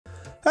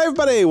Hi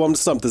everybody, welcome to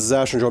Stumpt. This is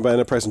Ash, and joined by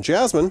Enterprise and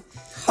Jasmine.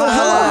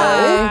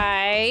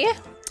 Hi.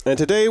 And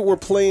today we're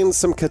playing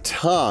some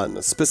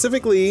Catan.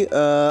 Specifically,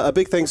 a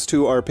big thanks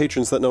to our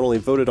patrons that not only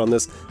voted on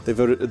this, they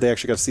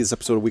actually got to see this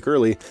episode a week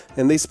early,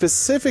 and they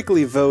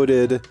specifically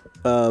voted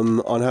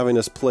on having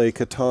us play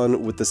Catan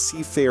with the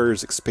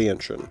Seafarers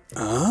expansion.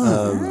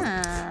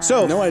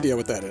 So, no idea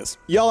what that is.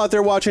 Y'all out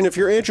there watching, if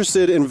you're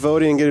interested in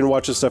voting and getting to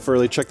watch this stuff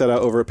early, check that out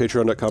over at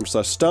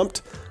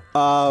patreon.com/stumped.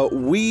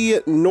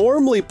 We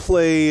normally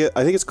play,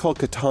 I think it's called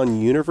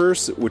Catan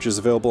Universe, which is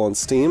available on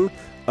Steam.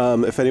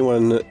 If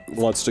anyone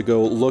wants to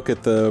go look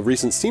at the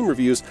recent Steam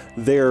reviews,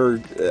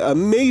 they're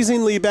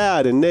amazingly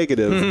bad and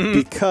negative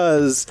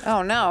because...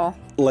 Oh, no.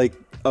 Like,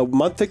 a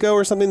month ago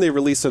or something, they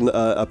released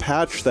a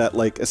patch that,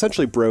 like,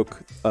 essentially broke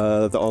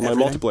the online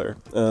multiplayer.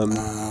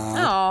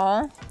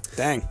 Oh.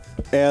 Dang.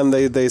 And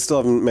they still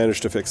haven't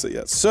managed to fix it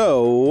yet.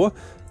 So...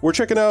 we're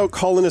checking out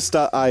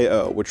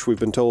colonist.io, which we've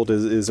been told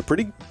is a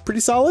pretty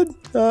solid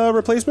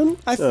replacement.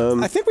 I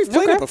think we've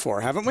played it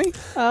before, haven't we?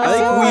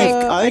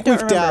 I think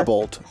we've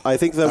dabbled. I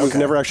think that we've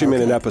never actually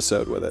made an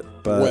episode with it.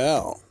 But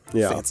well,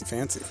 yeah.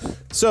 fancy.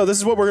 So this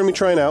is what we're going to be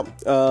trying out.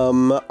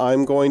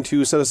 I'm going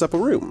to set us up a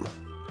room.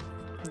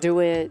 Do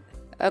it.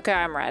 Okay,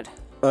 I'm red.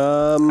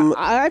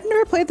 I've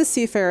never played the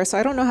Seafarer, so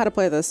I don't know how to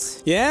play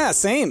this. Yeah,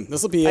 same.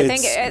 This will be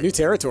new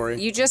territory.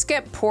 You just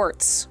get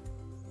ports.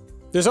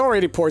 There's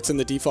already ports in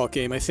the default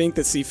game. I think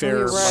that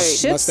Seafarer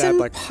must Ships add, and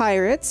like,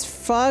 pirates,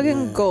 fog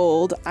and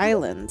gold,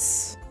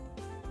 islands.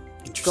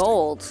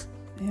 Gold.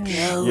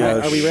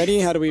 Yeah. Are we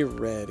ready? How do we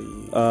ready?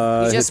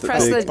 You just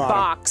press the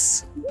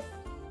box.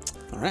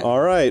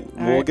 All right.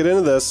 We'll get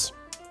into this.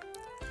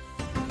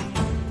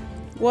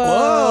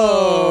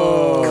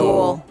 Whoa.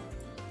 Cool.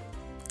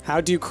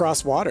 How do you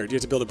cross water? Do you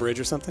have to build a bridge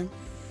or something?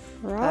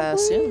 I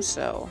assume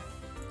so.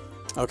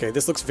 Okay,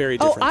 this looks very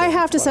different. Oh, I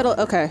have to settle.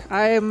 Okay,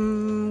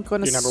 I'm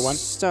going to number one?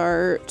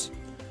 start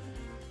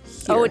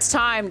here. Oh, it's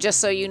time, just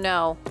so you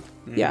know.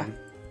 Yeah.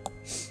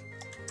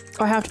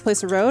 Oh, I have to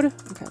place a road?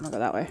 Okay, I'm going to go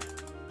that way.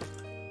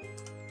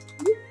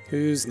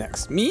 Who's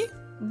next? Me?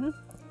 I'm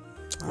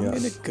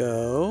going to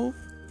go...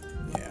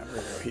 yeah, we're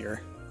going to go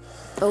here.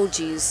 Oh,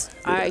 geez.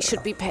 I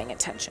should be paying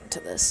attention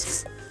to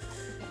this.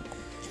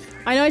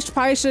 I know I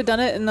probably should have done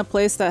it in a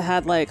place that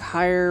had, like,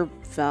 higher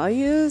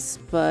values,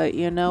 but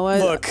you know what?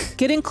 Look.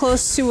 Getting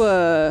close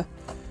to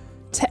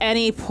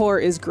any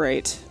port is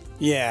great.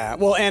 Yeah,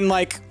 well, and,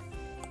 like,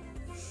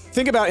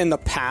 think about in the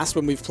past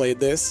when we've played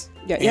this.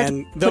 Yeah, you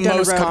and have to the put down a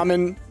most road.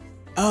 common...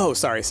 oh,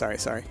 sorry.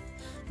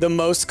 The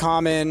most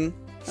common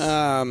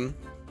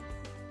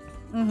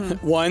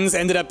ones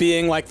ended up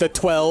being, like, the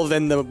 12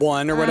 and the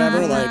 1 or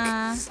whatever.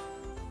 Like,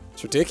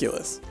 it's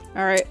ridiculous.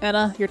 All right,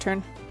 Anna, your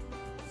turn.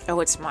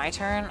 Oh, it's my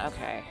turn?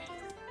 Okay.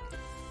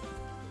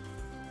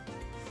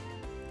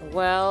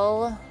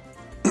 Well...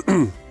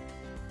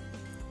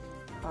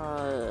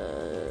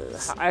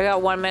 I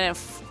got 1 minute.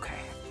 Okay.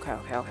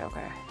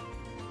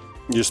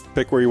 You just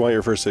pick where you want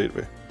your first city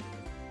to be.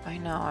 I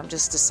know, I'm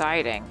just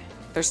deciding.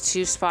 There's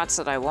 2 spots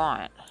that I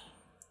want.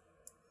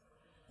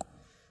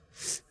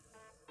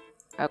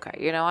 Okay,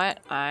 you know what?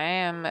 I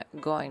am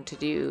going to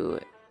do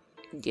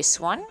this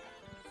one.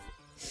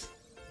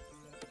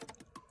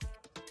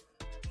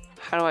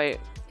 How do I...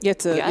 You have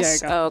to...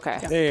 Yes? Yeah, you Oh, okay.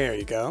 Yeah. There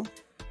you go.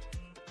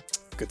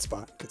 Good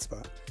spot.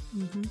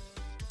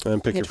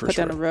 And pick You your have to first put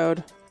down a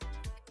road.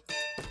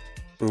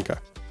 Okay.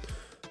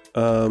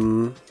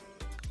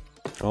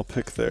 I'll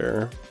pick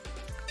there.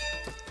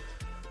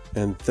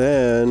 And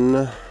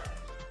then...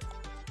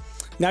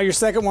 Now, your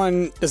second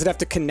one, does it have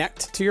to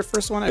connect to your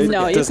first one?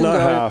 No, it you does can not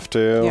go- have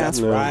to. Yeah.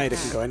 That's right. It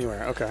can go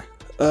anywhere. Okay.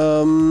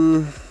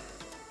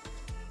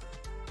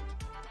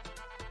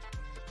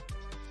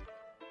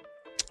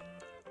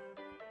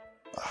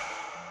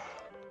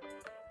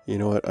 You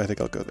know what? I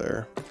think I'll go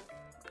there.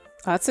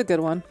 That's a good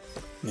one.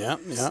 Yeah.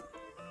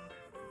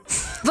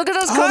 Look at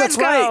those Oh, cards that's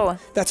go! right.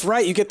 That's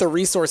right. You get the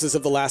resources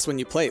of the last one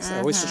you place. I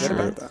always forget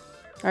about that.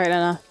 All right,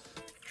 Anna.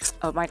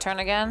 Oh, my turn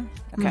again?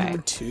 Okay.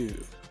 Number 2.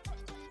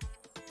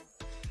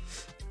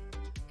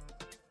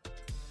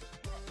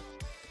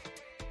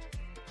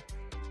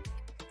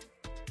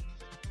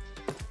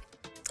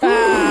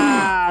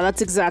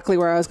 That's exactly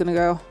where I was going to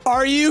go.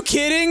 Are you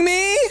kidding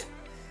me?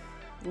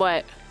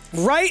 What?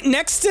 Right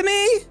next to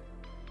me?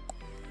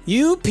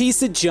 You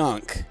piece of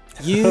junk.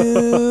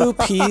 You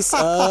piece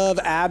of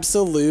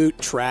absolute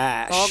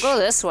trash. Well, I'll go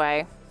this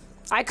way.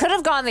 I could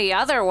have gone the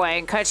other way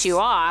and cut you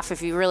off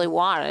if you really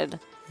wanted.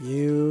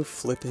 You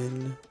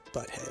flippin'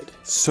 butthead.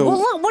 So, Well,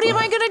 look, what am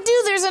I going to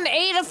do? There's an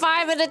 8, a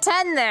 5, and a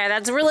 10 there.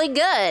 That's really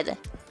good.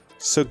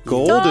 so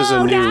gold is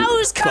a new... now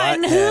who's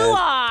cutting who butthead.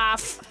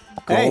 off?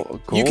 Hey,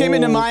 you came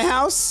into my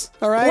house,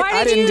 all right? Why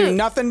I did didn't you- do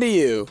nothing to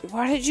you.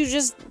 Why did you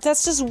just...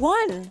 That's just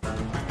 1.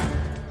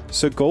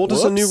 So gold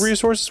is a new Whoops.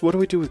 resource? What do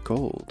we do with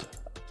gold?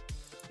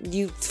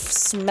 You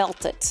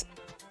smelt it.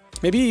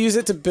 Maybe you use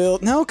it to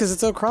build... No, because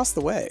it's across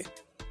the way.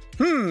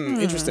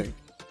 Interesting.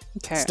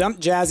 Okay. Stump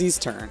Jazzy's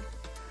turn.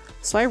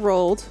 So I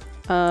rolled.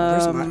 Where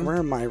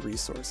are my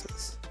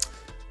resources?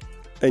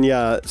 And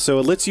yeah, so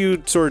it lets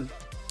you sort of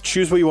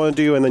choose what you want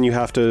to do, and then you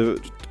have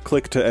to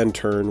click to end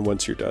turn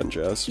once you're done,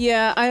 Jess.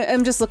 Yeah,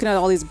 I'm just looking at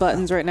all these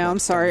buttons right now. I'm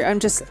sorry. I'm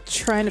just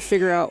trying to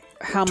figure out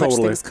how much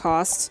things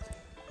cost.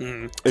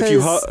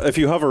 If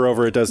you hover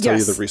over, it does tell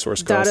you the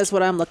resource cost. That is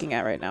what I'm looking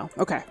at right now.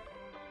 Okay.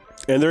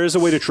 And there is a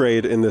way to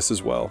trade in this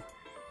as well.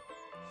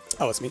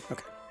 Oh, it's me?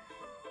 Okay.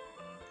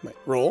 Wait,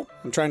 roll?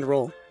 I'm trying to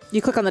roll.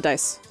 You click on the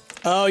dice.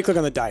 Oh, you click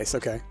on the dice.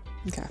 Okay.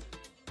 Okay.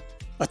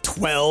 A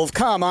 12.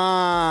 Come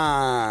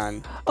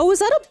on. Oh, is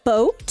that a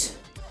boat?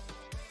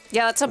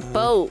 Yeah, that's a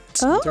boat.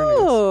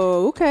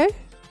 Oh, okay.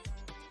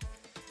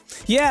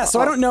 Yeah,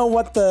 so I don't know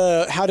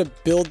how to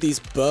build these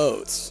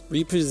boats.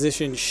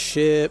 Reposition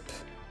ship.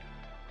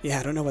 Yeah,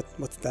 I don't know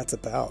what that's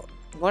about.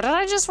 What did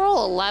I just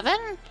roll?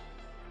 11?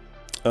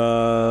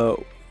 And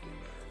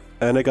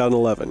I got an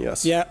 11,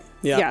 yes.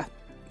 Yeah.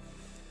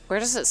 Where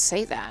does it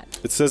say that?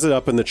 It says it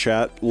up in the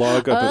chat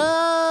log.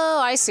 Oh,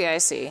 I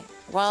see.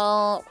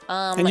 Well,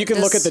 and you can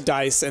look at the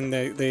dice, and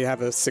they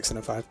have a 6 and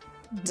a 5.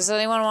 Does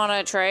anyone want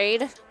to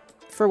trade?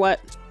 For what?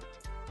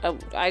 Oh,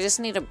 I just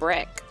need a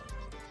brick.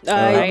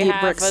 I need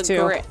bricks too.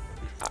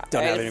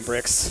 Don't have any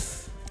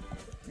bricks.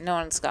 No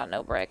one's got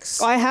no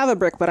bricks. I have a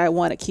brick, but I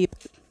want to keep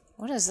it.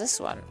 What is this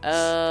one?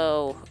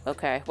 Oh,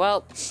 okay.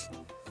 Well,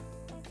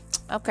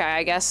 okay,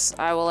 I guess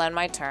I will end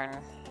my turn.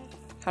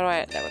 How do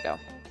I... There we go.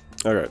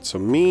 All right, so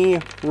me,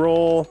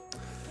 roll.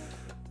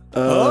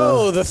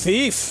 Oh, the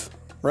thief,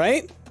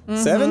 right?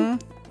 7?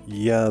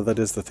 Yeah, that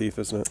is the thief,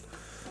 isn't it?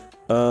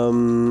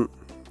 What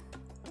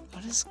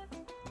does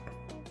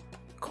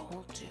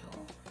gold do?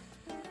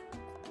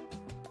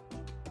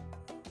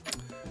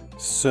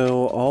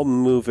 So I'll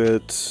move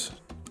it,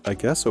 I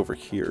guess, over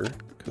here,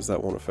 because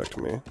that won't affect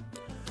me.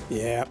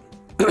 Yeah.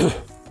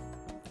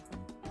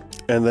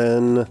 And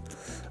then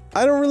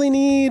I don't really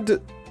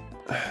need...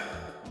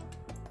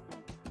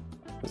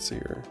 Let's see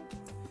here.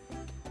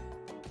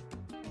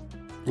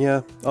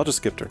 Yeah, I'll just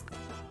skip turn.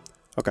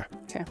 Okay.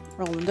 Okay,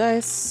 rolling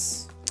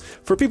dice.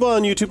 For people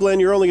on YouTube land,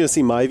 you're only going to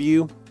see my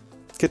view.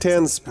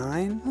 Catan's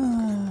 9?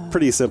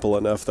 pretty simple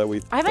enough that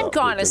we... I haven't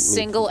gotten a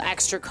single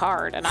extra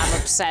card, and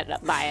I'm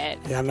upset by it.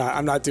 Yeah,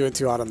 I'm not doing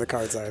too hot on the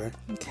cards either.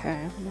 Okay,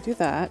 I'm gonna do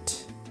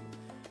that.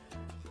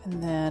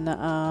 And then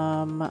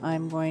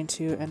I'm going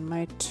to end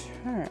my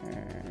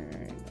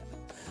turn.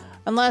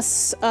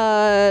 Unless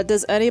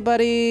does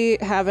anybody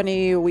have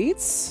any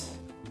wheats?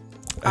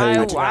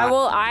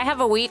 I have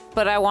a wheat,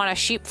 but I want a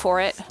sheep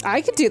for it.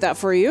 I could do that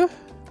for you.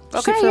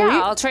 Okay, Sheep for a wheat?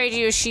 I'll trade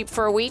you a sheep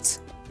for a wheat.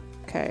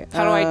 Okay.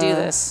 How do I do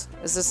this?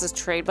 Is this a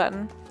trade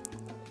button?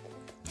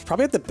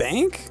 Probably at the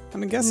bank,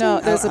 I'm guessing. No,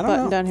 there's a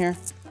button down here.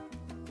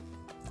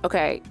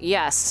 Okay,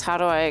 yes. How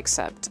do I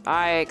accept?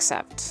 I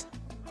accept.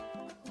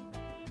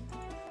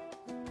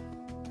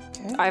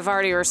 Okay. I've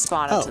already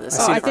responded to this.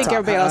 I think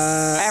everybody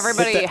else.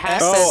 Everybody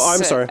has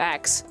I'm sorry.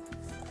 X.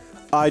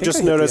 I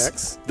just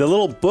noticed the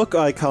little book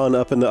icon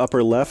up in the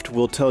upper left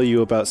will tell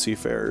you about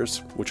Seafarers,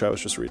 which I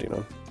was just reading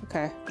on.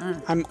 Okay.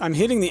 I'm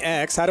hitting the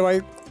X. How do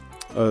I?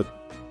 Oh,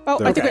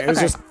 I think it was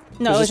just.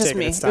 No, it was just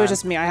me. It was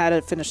just me. I had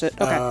to finish it.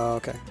 Okay. Oh,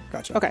 okay.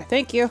 Gotcha. Okay.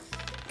 Thank you.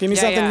 Give me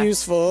something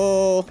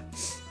useful.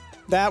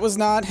 That was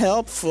not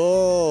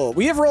helpful.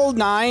 We have rolled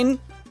 9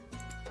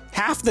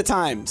 half the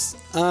times.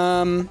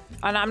 And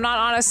I'm not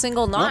on a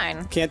single 9.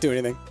 Nope, can't do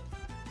anything.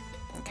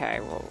 Okay,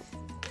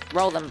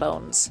 roll them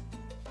bones.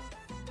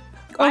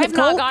 Oh, I have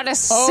not got a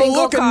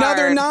single look, card.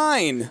 another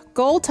 9.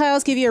 Gold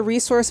tiles give you a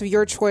resource of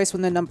your choice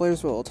when the number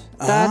is rolled.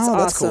 That's awesome.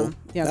 That's cool.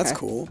 Yeah, That's okay.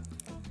 cool.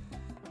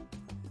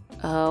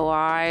 Oh,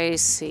 I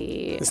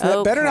see. It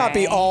better not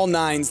be all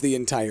 9s the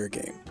entire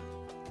game.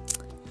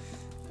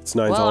 It's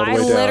 9s well, all the way I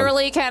down.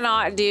 literally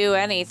cannot do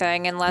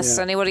anything unless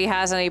anybody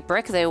has any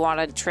brick they want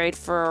to trade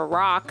for a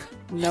rock.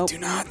 Nope. I do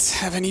not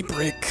have any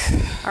brick.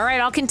 All right,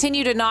 I'll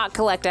continue to not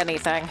collect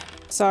anything.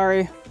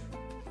 Sorry.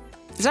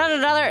 Is that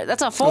another?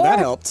 That's a 4? Oh, that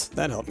helped.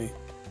 That helped me.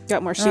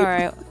 Got more sheep. All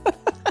right.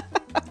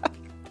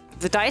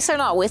 The dice are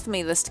not with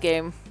me this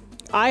game.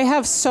 I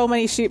have so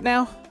many sheep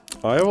now.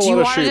 I have a Do you lot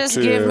of want to sheep just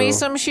too. give me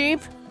some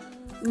sheep?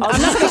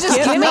 I'm not gonna just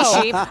give me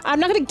sheep. I'm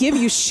not gonna give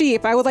you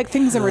sheep. I would like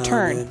things in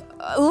return.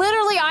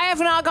 Literally, I have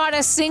not got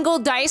a single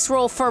dice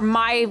roll for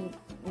my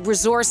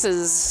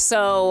resources,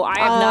 so I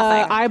have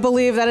nothing. I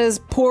believe that is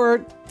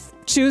poor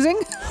choosing.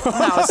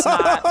 No, it's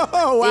not.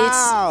 Oh,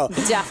 wow.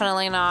 It's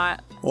definitely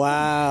not.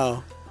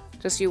 Wow.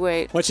 Just you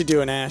wait. What you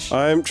doing, Ash?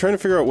 I'm trying to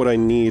figure out what I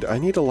need. I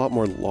need a lot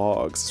more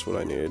logs. Is what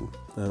I need.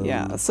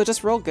 Yeah. So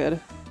just roll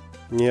good.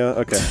 Yeah.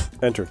 Okay.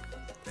 Enter.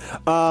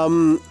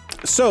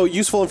 So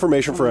useful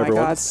information for everyone.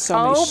 Oh my god, so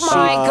many Oh sheep.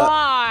 my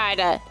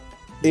god!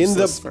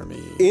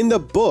 In the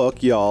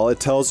book, y'all, it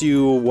tells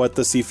you what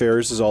the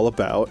Seafarers is all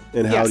about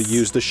and how to Yes.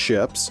 use the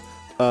ships.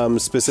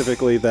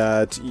 Specifically,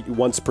 that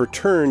once per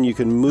turn you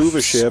can move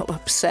a ship. So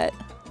upset.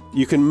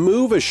 You can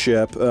move a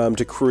ship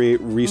to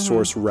create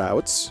resource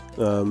routes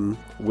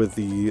with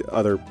the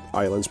other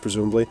islands,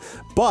 presumably.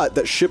 But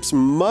that ships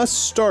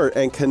must start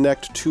and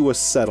connect to a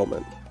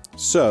settlement.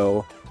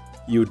 So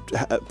you'd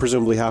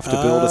presumably have to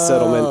build a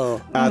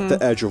settlement at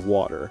the edge of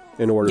water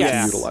in order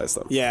to utilize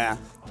them. Yeah.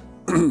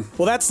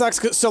 Well, that sucks.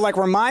 So, like,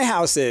 where my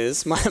house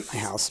is, my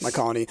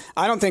colony,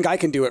 I don't think I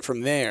can do it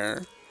from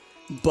there,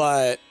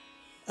 but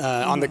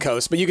on the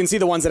coast. But you can see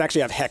the ones that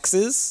actually have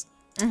hexes.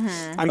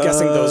 I'm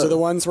guessing those are the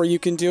ones where you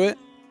can do it.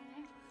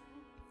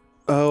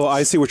 Oh,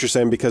 I see what you're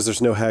saying, because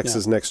there's no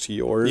hexes next to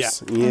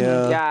yours.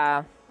 Yeah.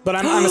 Yeah. But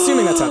I'm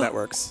assuming that's how that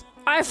works.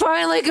 I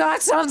finally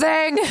got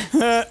something!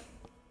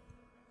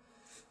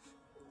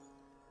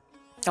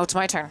 Oh, it's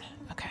my turn.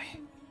 Okay.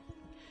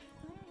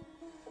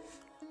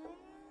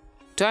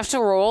 Do I have to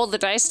roll the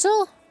dice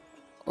still?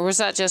 Or was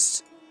that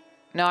just...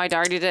 No, I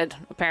already did,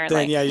 apparently.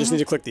 Then, yeah, you just need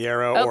to click the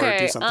arrow or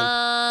do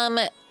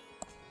something.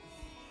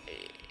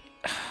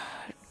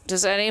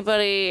 Does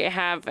anybody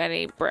have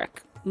any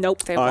brick?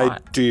 Nope. They I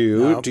want? do.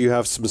 No. Do you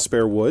have some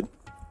spare wood?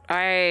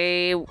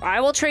 I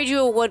will trade you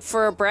a wood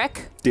for a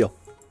brick. Deal.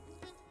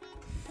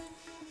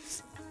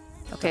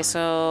 Okay,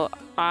 so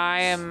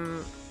I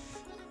am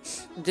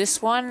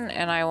this one,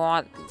 and I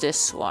want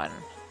this one.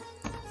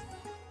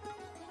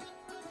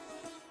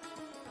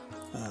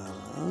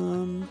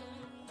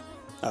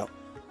 Oh.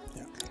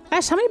 Yeah.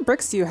 Ash, how many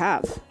bricks do you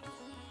have?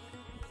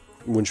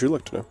 Wouldn't you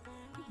look to know?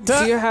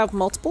 Do you have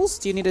multiples?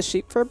 Do you need a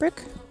sheep for a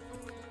brick?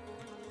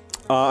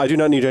 I do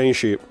not need any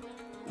sheep.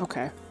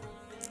 Okay.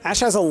 Ash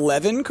has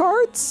 11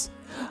 cards?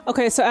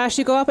 Okay, so Ash,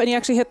 you go up and you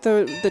actually hit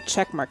the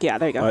check mark. Yeah,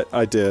 there you go.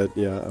 I did,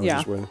 yeah. I was Yeah.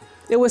 just waiting.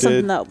 It was Did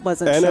something that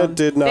wasn't Anna shown.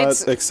 did not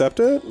It's- accept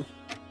it?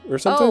 Or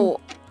something? Oh,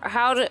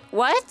 how did...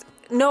 What?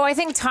 No, I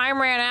think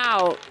time ran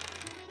out.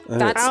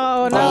 That's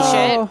Oh, no.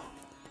 bullshit.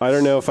 I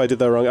don't know if I did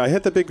that wrong. I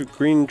hit the big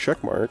green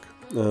check mark.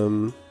 I Well,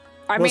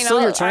 mean, it's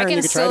still your turn. I can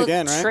You can try it still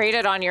again, right? trade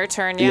it on your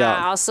turn.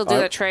 Yeah, I'll still do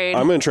the trade.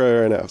 I'm going to try it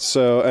right now.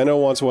 So Anna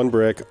wants one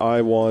brick.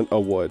 I want a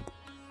wood.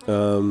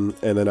 And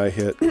then I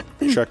hit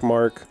check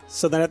mark.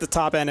 So then at the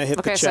top end, I hit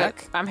Okay, the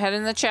check. so I'm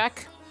hitting the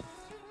check.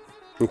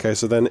 Okay,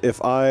 so then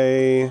if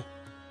I...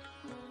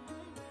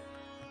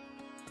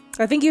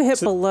 I think you hit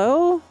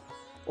below,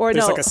 or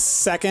There's no? like a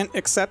second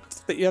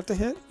accept that you have to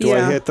hit. Do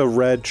I hit the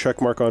red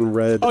check mark on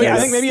red? Oh, yeah, I Anna?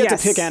 think maybe you have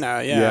Yes. to pick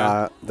Anna. Yeah.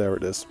 Yeah, there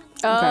it is.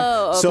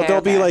 Oh, okay. So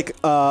there'll be okay. like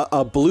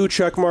a blue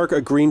check mark,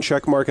 a green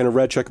check mark, and a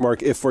red check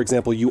mark if, for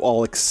example, you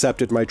all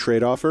accepted my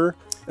trade offer.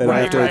 And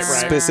I have to Right.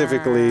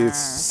 specifically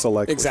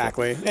select. which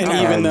Exactly. And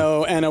even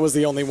though Anna was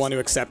the only one who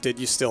accepted,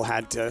 you still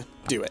had to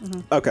do it.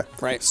 one. Okay.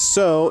 Right.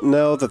 So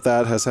now that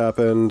that has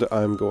happened,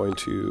 I'm going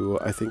to,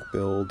 I think,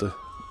 build...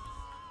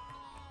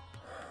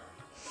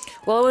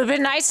 Well, it would have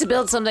been nice to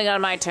build something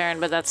on my turn,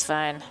 but that's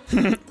fine.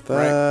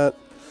 that.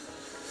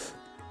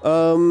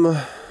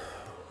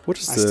 What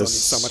is I this? still need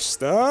so much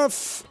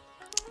stuff.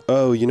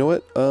 Oh, you know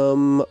what?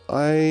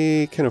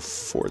 I can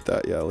afford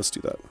that. Yeah, let's do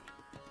that.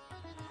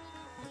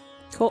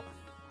 Cool.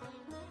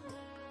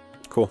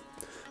 Cool.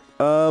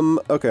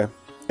 Okay.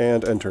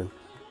 And end turn.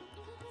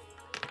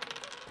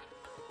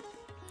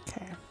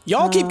 Okay.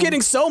 Y'all keep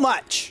getting so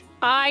much.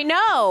 I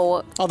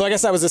know. Although I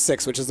guess that was a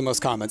 6, which is the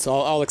most common,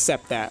 so I'll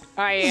accept that.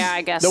 Yeah,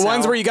 I guess The so.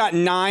 ones where you got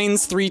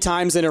 9s 3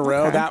 times in a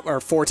row,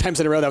 or 4 times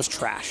in a row, that was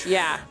trash.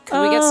 Yeah.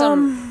 Can we get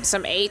some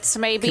 8s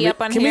maybe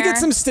up on Can here? we get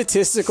some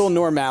statistical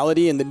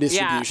normality in the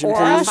distribution,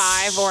 or a please?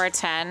 5 or a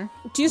 10.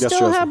 Do you Yes, still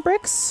Joseph. have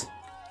bricks?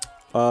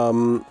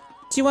 Do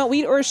you want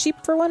wheat or a sheep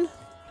for one?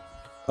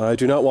 I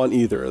do not want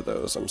either of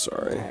those. I'm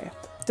sorry. Okay.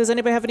 Does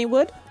anybody have any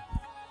wood?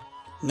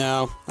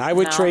 No, I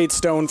would No. trade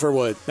stone for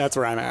wood. That's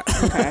where I'm at.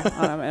 Okay,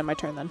 end my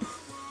turn then.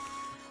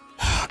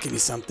 Give me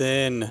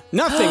something.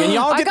 Nothing, and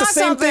y'all I get the got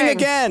same thing something.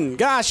 again.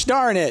 Gosh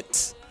darn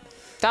it.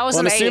 That was Well,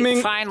 an I'm assuming-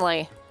 8,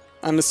 finally.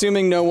 I'm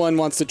assuming no one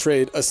wants to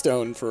trade a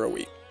stone for a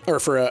wheat, or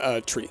for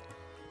a tree.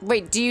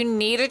 Wait, do you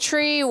need a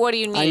tree? What do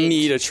you need? I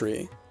need a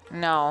tree.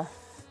 No.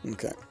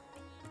 Okay.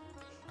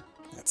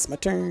 That's my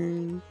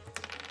turn.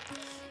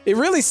 It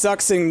really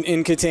sucks in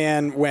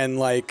Catan when,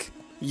 like,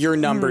 your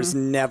numbers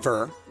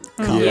never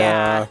come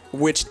Yeah. up,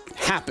 which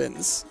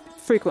happens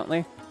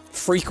Frequently.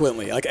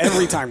 frequently. Like,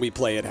 every time we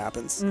play, it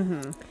happens.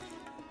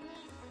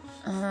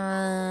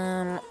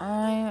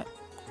 I...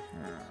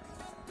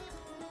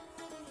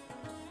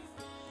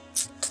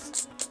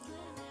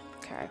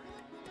 Okay.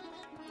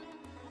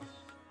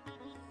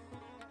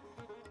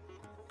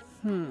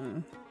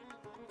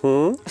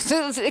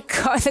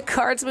 The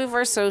cards move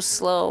are so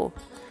slow.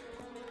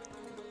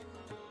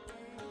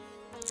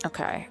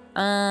 Okay.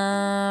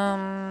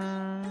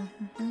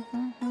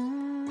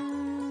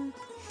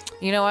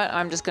 You know what?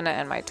 I'm just gonna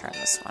end my turn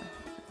this one.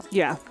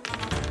 Yeah.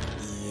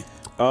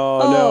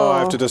 Oh, no, I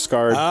have to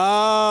discard.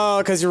 Oh,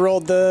 because you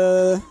rolled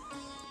the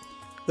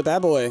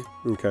bad boy.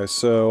 Okay,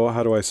 so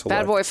how do I select?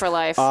 Bad boy for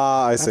life.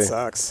 Ah, I That see.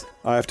 sucks.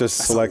 I have to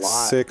select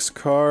lot. 6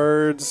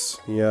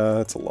 cards. Yeah,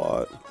 that's a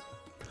lot.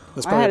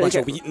 There's probably a bunch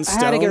of wheat and I had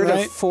to stone, get rid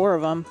right? of 4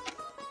 of them.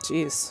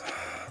 Jeez.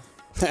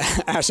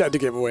 Ash had to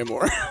give away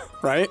more,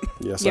 right?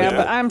 Yes, Yeah, I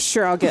but I'm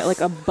sure I'll get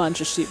like a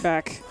bunch of sheep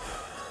back.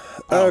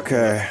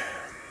 Okay.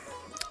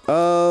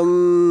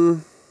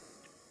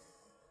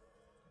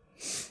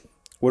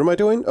 What am I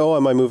doing? Oh,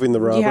 am I moving the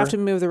robber? You have to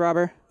move the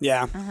robber.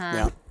 Yeah.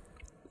 Yeah.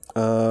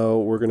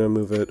 We're gonna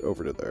move it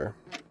over to there.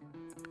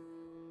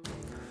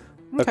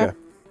 Okay.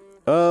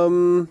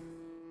 Okay.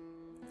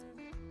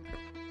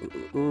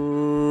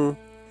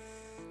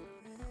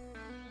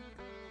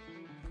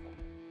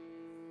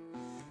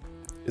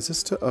 Is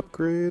this to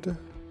upgrade?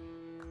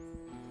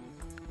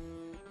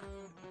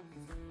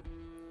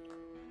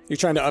 You're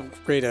trying to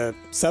upgrade a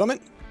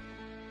settlement?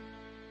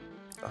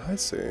 I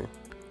see.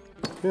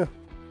 Yeah.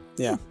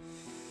 Yeah.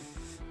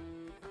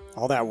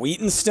 All that wheat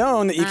and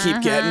stone that you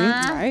keep getting.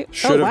 All right.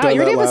 Should have wow, done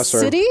you already that have a last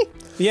turn. city?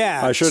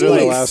 Yeah. I should have done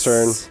the Jeez. last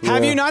turn.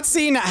 Have Yeah. you not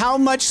seen how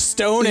much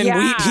stone and Yeah.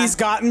 wheat he's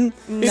gotten?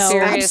 It's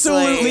Seriously.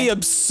 absolutely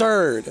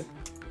absurd.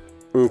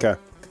 Okay.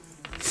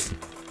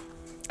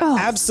 Oh,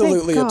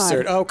 Absolutely thank God.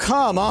 absurd. Oh,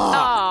 come on.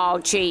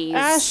 Oh, jeez.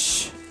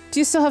 Ash, do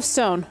you still have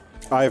stone?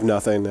 I have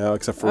nothing now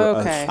except for.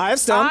 Okay. I have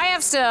stone. I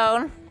have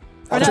stone.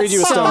 I'll trade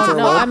you a stone for a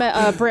No, wood. I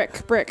meant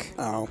brick. Brick.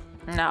 Oh.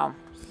 No.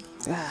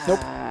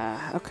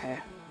 Okay.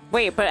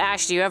 Wait, but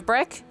Ash, do you have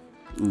brick?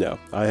 No,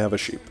 I have a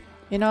sheep.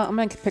 You know, I'm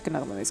going to pick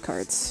another one of these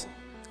cards.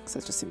 Because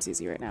that just seems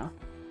easy right now.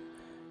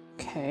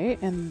 Okay,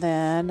 and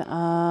then,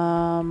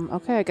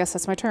 okay, I guess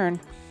that's my turn.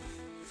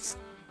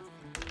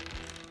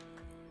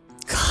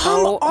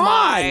 Come Oh on,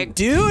 my-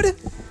 dude.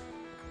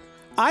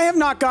 I have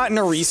not gotten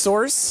a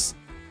resource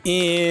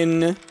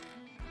in,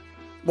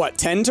 what,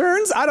 10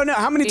 turns? I don't know.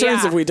 How many turns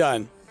Yeah. have we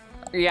done?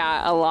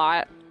 Yeah, a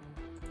lot.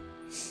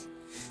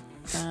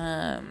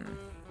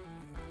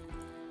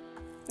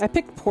 I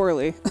picked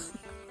poorly.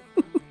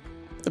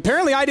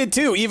 Apparently I did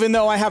too, even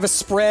though I have a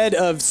spread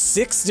of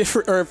 5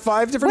 different Where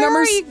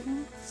numbers. are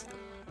you?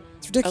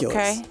 It's ridiculous.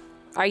 Okay.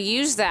 I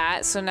used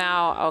that, so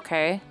now,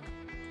 okay.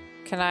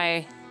 Can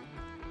I?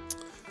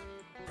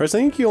 Bryce, I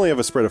think you only have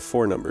a spread of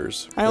 4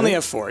 numbers. I only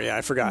have 4. Yeah,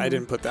 I forgot. I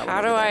didn't put that How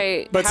one. do over there.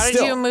 I? But how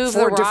still, did you move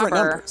 4 the different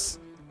robber? numbers.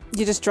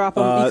 You just drop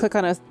them. You click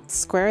on a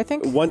square, I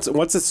think. Once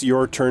it's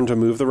your turn to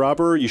move the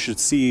robber, you should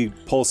see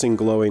pulsing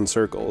glowing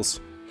circles.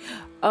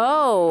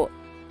 Oh,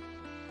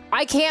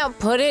 I can't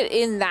put it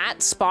in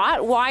that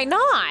spot. Why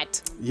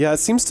not? Yeah,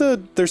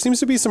 there seems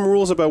to be some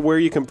rules about where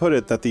you can put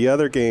it that the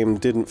other game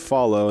didn't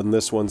follow, and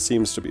this one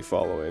seems to be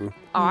following.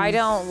 I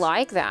don't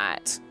like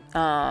that.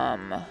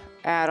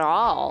 At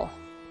all.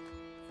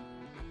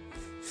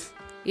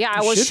 Yeah,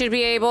 I should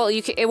be able.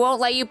 It won't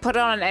let you put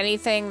it on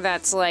anything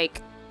that's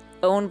like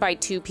owned by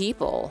 2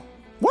 people.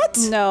 What?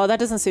 No, that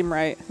doesn't seem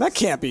right. That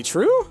can't be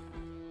true.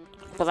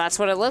 Well, that's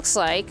what it looks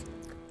like.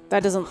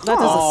 That doesn't sound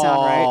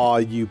right. Aw,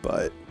 you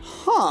butt.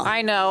 Huh.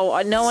 I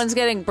know. No one's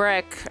getting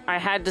brick. I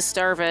had to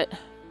starve it.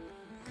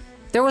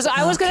 I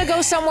was gonna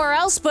go somewhere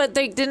else, but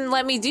they didn't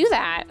let me do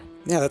that.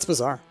 Yeah, that's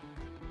bizarre.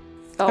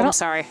 Oh, I'm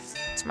sorry.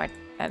 It's my end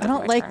I of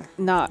don't my like turn.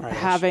 not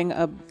having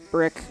a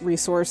brick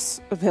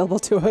resource available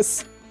to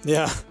us.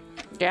 Yeah.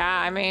 Yeah,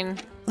 I mean,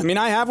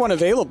 I have one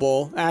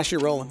available. Ash, you're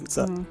rolling. What's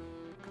up?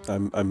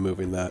 I'm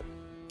moving that.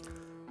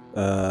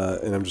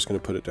 And I'm just going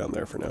to put it down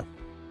there for now.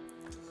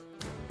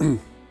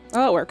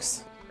 Oh, it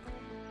works.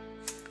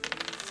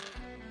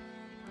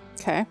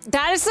 Okay.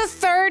 that is the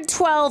third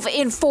 12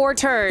 in 4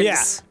 turns.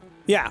 Yeah.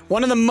 Yeah.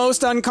 One of the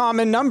most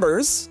uncommon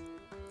numbers.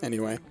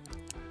 Anyway.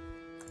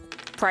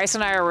 Price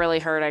and I are really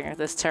hurting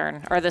this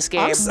turn or this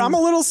game. I'm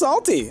a little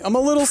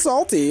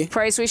salty.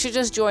 Price, we should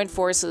just join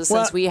forces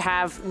Well- since we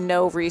have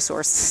no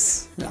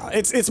resources. No,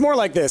 it's more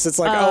like this. It's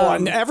like,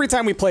 and every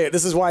time we play it,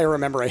 this is why I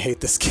remember I hate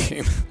this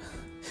game.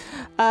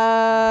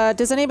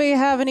 Does anybody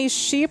have any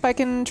sheep I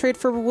can trade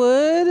for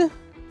wood?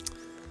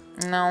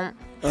 No.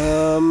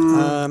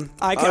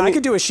 I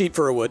could do a sheep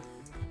for a wood.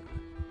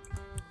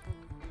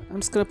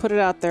 I'm just gonna put it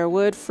out there.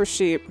 Wood for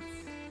sheep.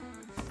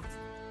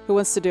 Who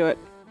wants to do it?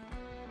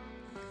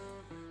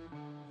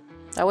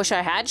 I wish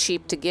I had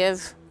sheep to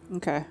give.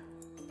 Okay.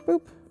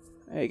 Boop.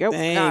 There you go.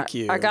 Thank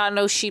you. I got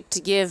no sheep to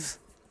give.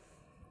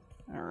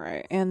 All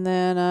right. And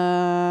then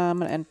I'm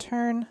gonna end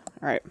turn.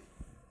 All right.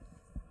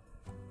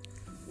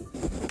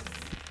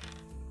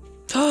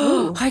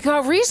 I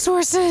got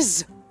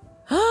resources.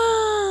 But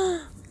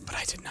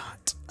I did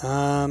not.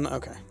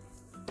 Okay.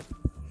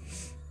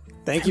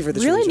 Thank you for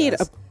the Really trade, need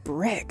Jazz. a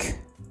brick.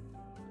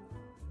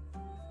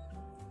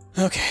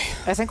 Okay.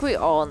 I think we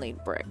all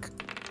need brick.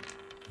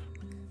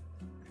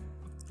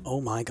 Oh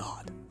my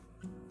god.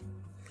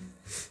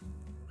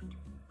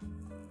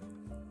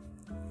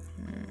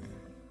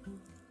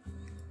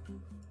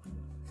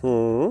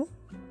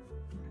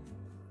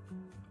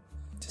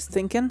 Just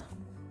thinking.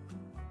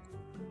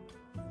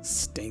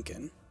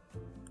 Stinking.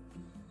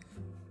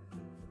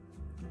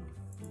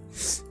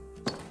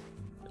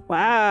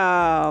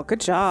 Wow.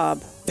 Good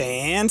job.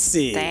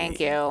 Fancy. Thank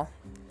you.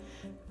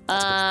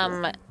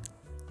 I'm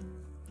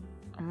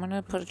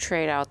gonna put a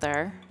trade out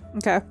there.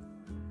 Okay.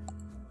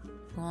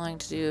 Willing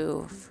to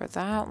do for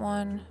that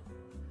one.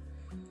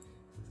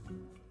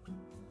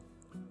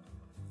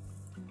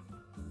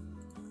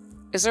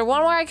 Is there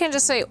one where I can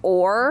just say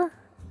or?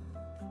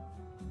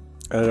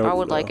 I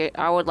would like it.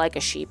 I would like a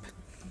sheep.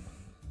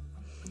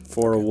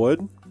 For a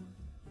wood?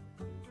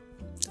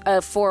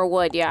 For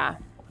wood, yeah.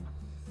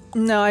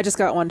 No, I just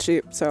got one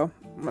sheep, so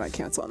I'm gonna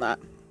cancel on that.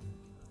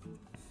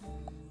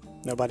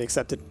 Nobody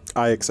accepted.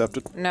 I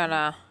accepted.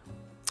 No.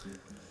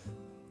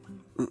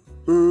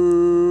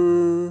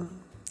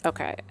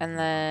 Okay, and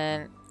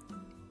then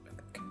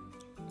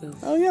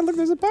Oh yeah, look,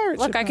 there's a pirate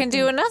Look, ship I can out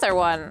do another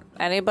one.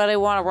 Anybody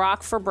want a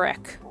rock for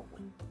brick?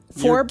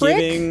 there. You're For brick?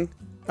 giving-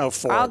 Oh,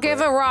 for I'll brick.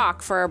 give a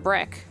rock for a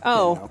brick.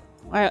 Oh,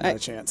 Not a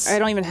chance. I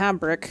don't even have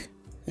brick.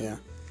 Yeah.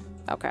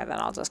 Okay, then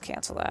I'll just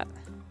cancel that.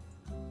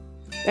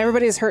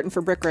 Everybody's hurting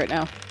for brick right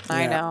now.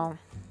 I Yeah. know.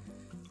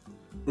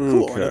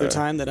 Cool. Okay. Another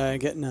time that I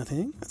get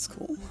nothing. That's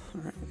cool.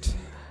 All right.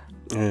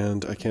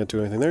 And I can't do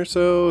anything there,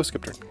 so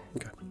skip turn.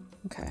 Okay.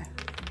 Okay.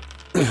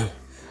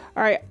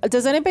 All right.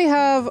 Does anybody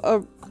have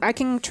a? I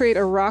can trade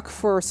a rock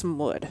for some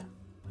wood.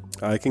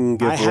 I can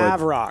give I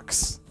have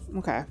rocks.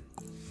 Okay.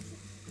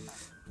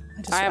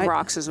 I have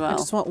rocks as I well.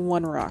 just want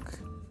one rock.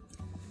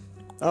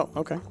 Oh,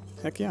 okay.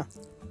 Heck yeah.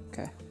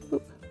 Okay.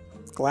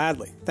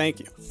 Gladly. Thank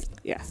you.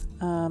 Yeah.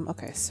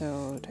 Okay.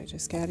 So I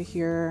just get out of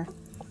here.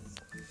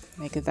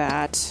 Make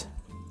that.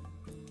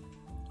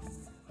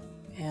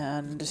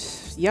 And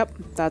yep,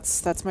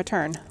 that's my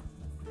turn.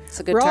 It's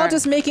a good We're turn. all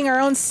just making our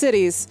own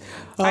cities.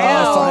 Oh, I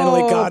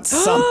finally got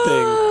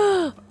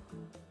something.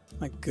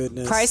 My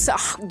goodness. Price,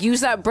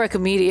 use that brick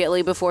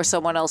immediately before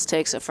someone else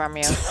takes it from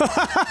you.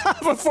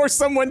 Before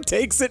someone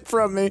takes it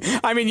from me.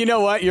 I mean, you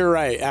know what? You're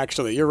right,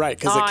 actually. You're right,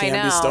 because Oh, it I can be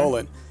know.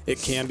 stolen. It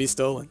can be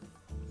stolen.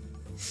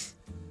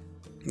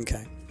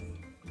 Okay.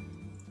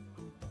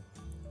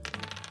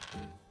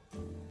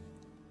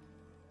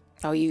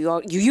 Oh,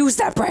 you used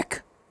that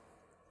brick.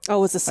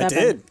 Oh, it's a I 7.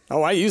 did.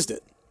 Oh, I used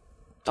it.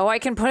 Oh, I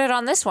can put it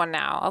on this one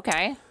now.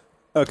 Okay.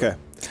 Okay.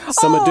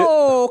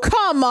 Oh,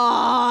 come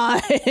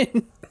on!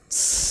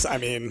 I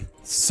mean,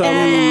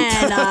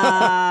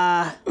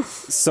 Anna.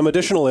 some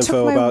additional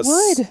info my about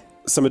wood.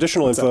 some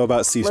additional info about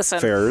Listen.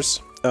 Seafarers.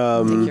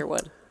 Take your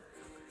wood.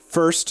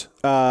 First,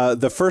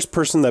 the first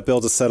person that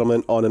builds a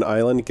settlement on an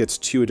island gets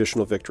 2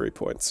 additional victory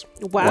points.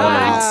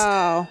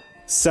 Wow.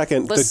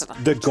 Second, Listen.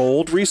 the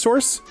gold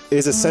resource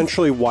is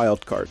essentially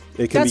wild card.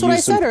 It can That's be what I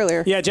used said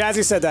earlier. yeah,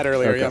 Jazzy said that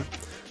earlier, Okay.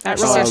 yeah.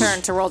 It's your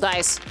turn to roll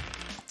dice.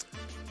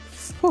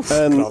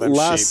 And all them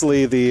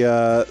lastly,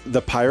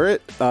 the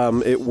pirate,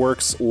 it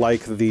works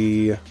like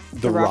the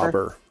robber.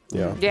 robber.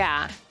 Yeah.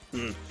 Yeah.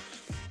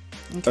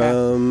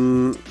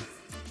 Okay.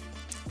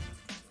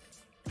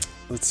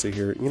 Let's see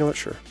here. You know what?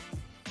 Sure.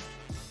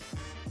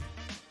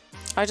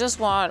 I just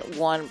want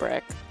one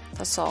brick.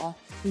 That's all.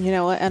 You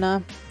know what,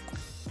 Anna?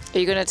 Are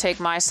you gonna take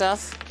my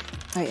stuff?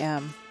 I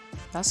am.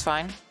 That's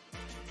fine.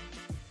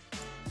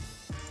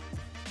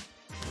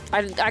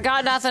 I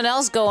got nothing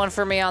else going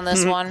for me on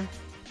this one.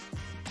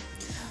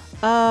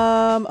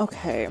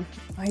 Okay.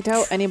 I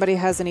doubt anybody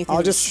has anything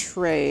I'll to just-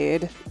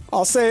 trade.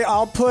 I'll say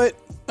I'll put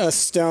a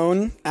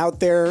stone out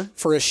there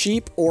for a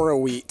sheep or a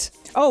wheat.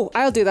 Oh,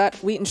 I'll do that.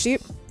 Wheat and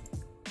sheep.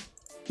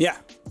 Yeah.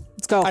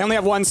 Let's go. I only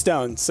have 1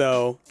 stone,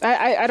 so...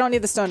 I don't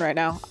need the stone right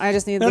now. I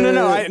just need No, the...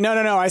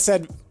 no. I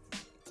said...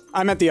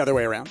 I meant the other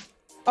way around.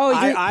 Oh,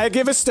 you... I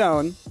give a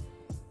stone,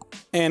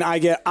 and I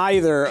get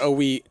either a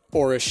wheat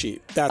or a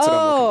sheep. That's what I'm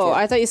Oh,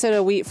 looking I thought you said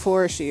a wheat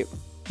for a sheep.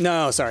 for.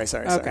 No, sorry.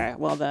 Okay,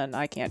 well then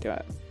I can't do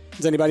it.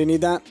 Does anybody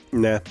need that?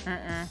 Nah.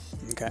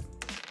 Okay.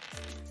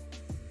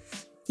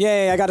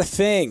 Yay, I got a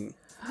thing.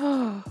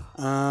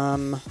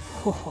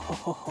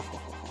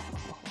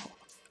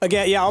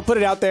 Again, yeah, I'll put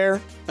it out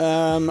there.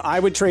 I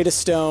would trade a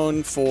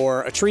stone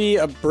for a tree,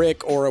 a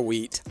brick, or a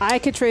wheat. I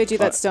could trade you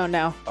that stone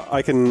now.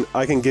 I can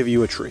give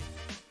you a tree.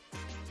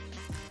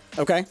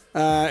 Okay.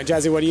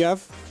 Jazzy, what do you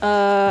have?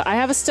 I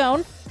have a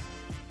stone.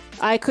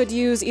 I could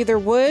use either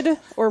wood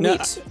or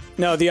wheat.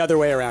 No, the other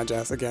way around,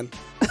 Jazz, again.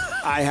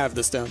 I have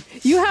the stone.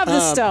 You have the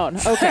stone.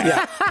 Okay.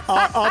 Yeah.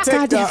 I'll take.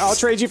 Goddamn. I'll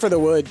trade you for the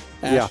wood.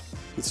 Ash. Yeah.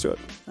 Let's do it.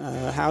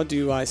 How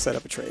do I set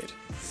up a trade?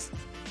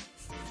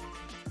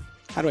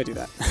 How do I do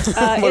that? It's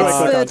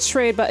the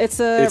trade, but it's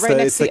right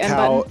next to the end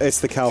cow. button. It's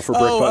the cow for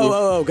brick button.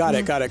 Oh, got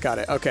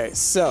it. Okay,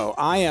 so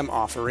I am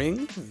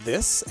offering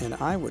this, and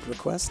I would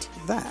request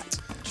that.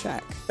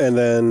 Check. And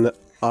then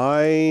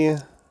why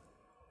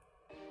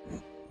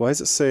does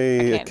it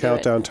say a can't do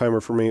countdown timer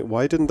for me?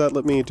 Why didn't that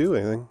let me do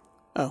anything?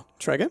 Oh,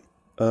 try again.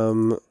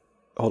 Hold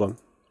on.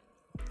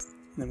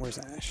 And then where's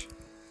Ash?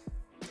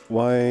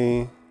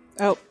 Why?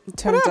 Oh,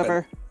 turns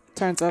over.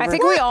 Turns over. I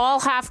think we all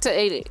have to.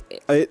 I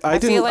feel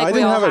didn't. like I we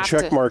didn't all have a have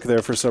to- check mark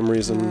there for some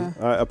reason.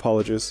 I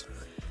apologize.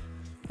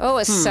 Oh,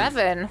 a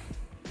 7.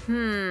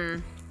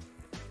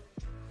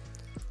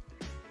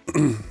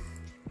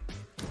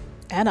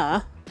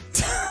 Anna.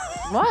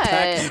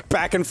 What?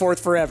 Back and forth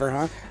forever,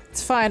 huh?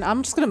 It's fine.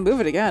 I'm just gonna move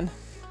it again.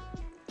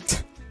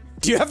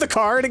 Do you have the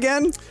card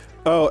again?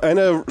 Oh,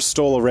 Anna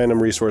stole a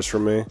random resource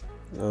from me.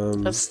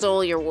 I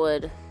stole your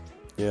wood.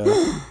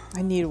 Yeah.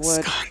 I need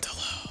wood.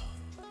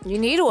 You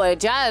need wood.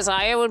 Jazz,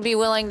 I would be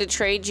willing to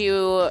trade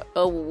you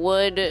a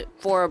wood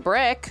for a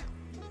brick.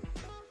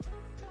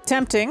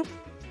 Tempting.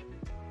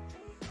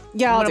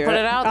 Yeah, I'll wanna do put it.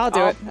 it out? I'll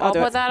do it. I'll do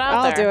put it. that out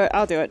I'll there. do it.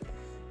 I'll do it.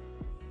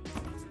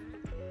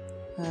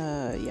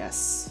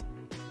 Yes.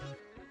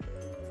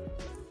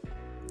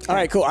 All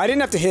right, cool. I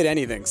didn't have to hit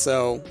anything,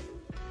 so...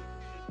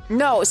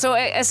 No, so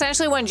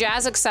essentially when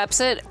Jazz accepts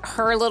it,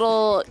 her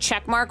little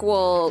check mark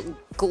will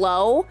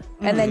glow,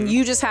 and then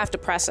you just have to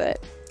press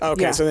it.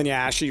 Okay, Yeah. so then,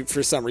 yeah, Ash,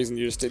 for some reason,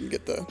 you just didn't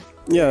get the...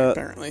 Yeah.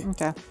 apparently.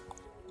 Okay.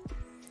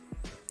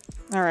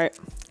 All right.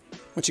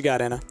 What you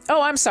got, Anna?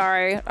 Oh, I'm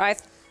sorry.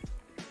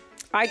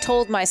 I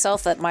told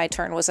myself that my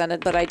turn was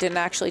ended, but I didn't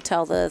actually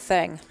tell the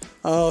thing.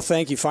 Oh,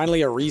 thank you.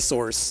 Finally a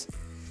resource.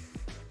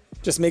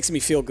 Just makes me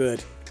feel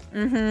good.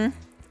 I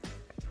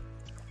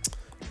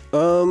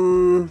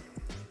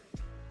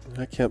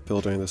can't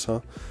build any of this,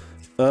 huh?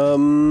 I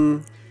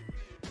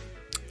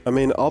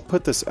mean, I'll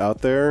put this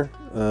out there,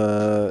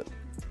 and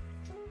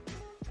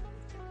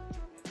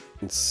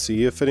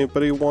see if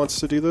anybody wants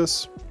to do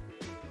this.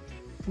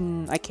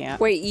 I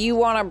can't. Wait, you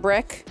want a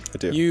brick? I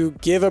do. You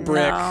give a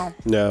brick. No.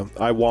 No,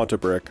 I want a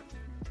brick.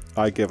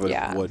 I give it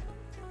Yeah. wood.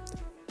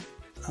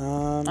 I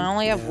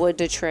only have wood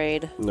to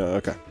trade. No,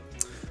 okay.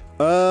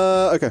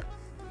 Okay.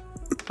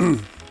 And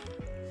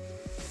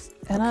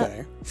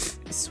Okay.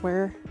 I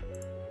swear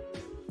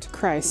to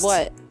Christ.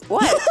 What?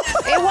 What?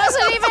 It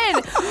wasn't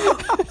even.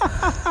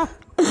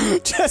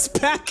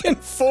 Just back and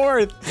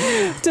forth.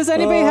 Does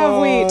anybody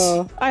have wheat?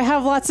 I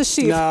have lots of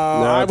sheep. No,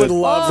 I would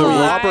love the wheat.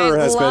 robber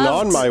has been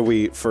loved- on my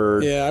wheat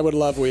for. Yeah, I would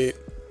love wheat.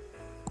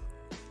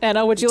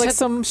 Anna, would you like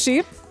some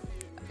sheep?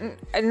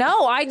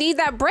 No, I need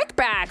that brick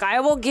back. I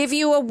will give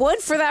you a wood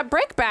for that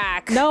brick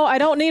back. No, I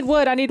don't need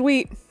wood. I need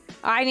wheat.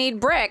 I need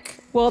brick.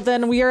 Well,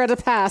 then we are at a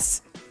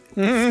pass.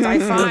 I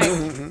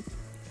fine.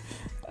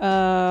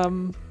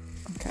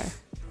 Okay.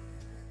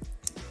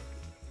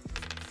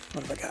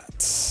 What have I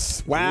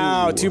got?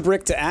 Wow, Ooh. 2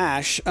 brick to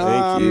ash.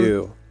 Thank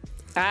you.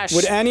 Ash.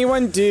 Would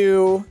anyone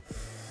do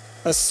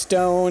a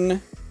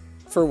stone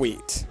for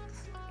wheat?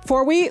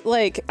 For wheat,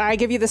 like I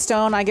give you the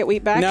stone, I get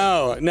wheat back.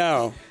 No,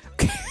 no.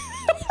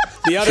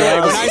 The other way.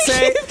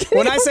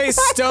 When I say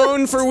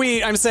stone for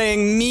wheat, I'm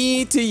saying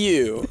me to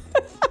you.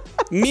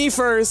 Me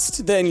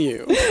first, then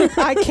you.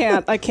 I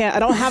can't. I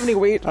don't have any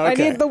wheat. I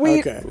Okay, need the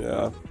wheat. Okay.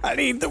 Yeah. I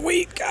need the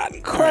wheat. God.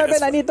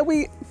 Corbin, I need the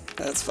wheat.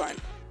 That's fine.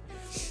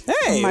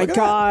 Hey, Oh my look at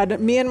God,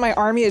 me and my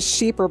army of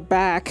sheep are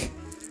back.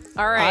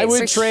 All right. that. I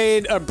would so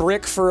trade a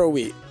brick for a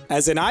wheat.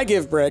 As in, I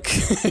give brick,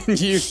 and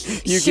you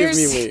give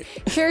me wheat.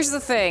 Here's the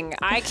thing.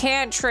 I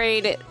can't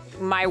trade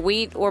my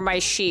wheat or my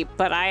sheep,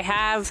 but I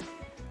have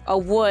a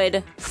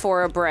wood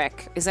for a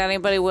brick. Is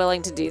anybody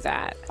willing to do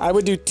that? I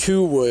would do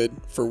 2 wood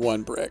for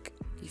 1 brick.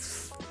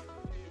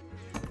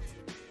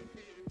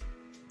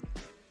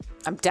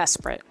 I'm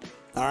desperate.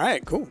 All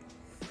right, cool.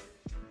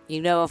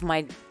 You know of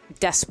my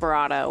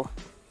desperado.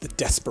 The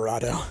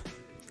desperado.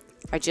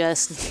 I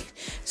just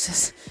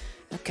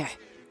okay.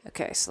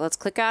 Okay, so let's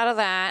click out of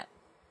that.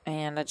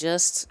 And I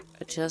just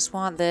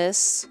want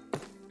this.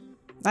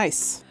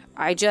 Nice.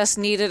 I just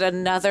needed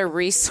another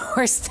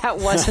resource that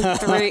wasn't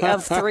 3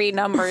 of 3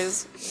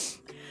 numbers.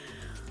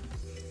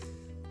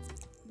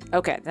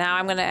 Okay, now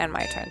I'm gonna end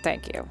my turn.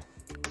 Thank you.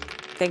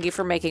 Thank you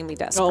for making me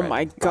desperate. Oh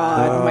my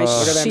God, my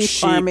Look at them sheep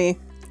sheep. army.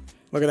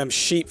 Look at them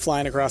sheep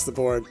flying across the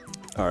board.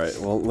 All right.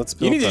 Well, let's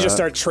build You need to that. just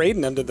start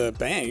trading them to the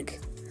bank.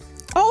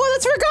 Oh,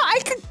 that's forgot.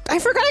 I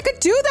forgot I could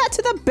do that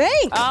to the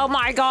bank. Oh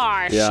my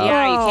gosh. Yeah.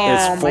 Yeah, you can.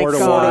 It's Oh my 4 to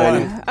God.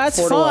 1. That's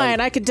 4 to fine.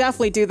 1. I could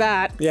definitely do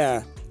that.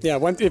 Yeah. Yeah,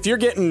 if you're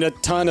getting a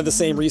ton of the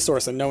same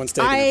resource and no one's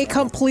taking I it from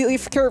you. completely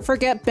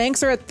forget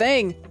banks are a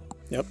thing.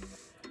 Yep.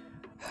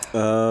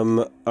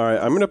 All right.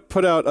 I'm gonna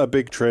put out a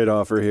big trade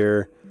offer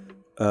here.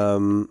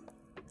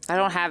 I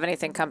don't have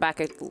anything. Come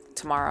back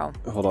tomorrow.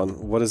 Hold on.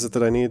 What is it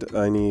that I need?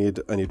 I need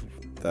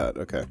that.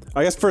 Okay.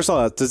 I guess first of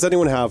all, does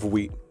anyone have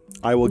wheat?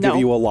 I will give No.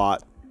 you a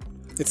lot.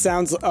 It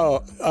sounds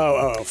 4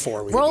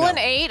 wheat. Roll no. an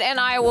 8 and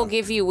I will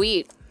give you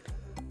wheat.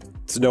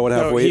 Does no one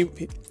have No,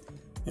 wheat?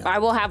 I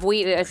will have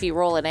wheat if you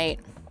roll an 8.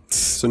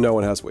 So no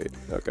one has wheat.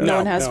 Okay. no,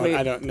 one has wheat.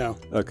 I don't know.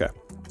 Okay.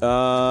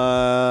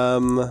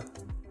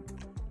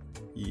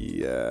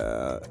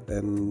 Yeah,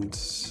 and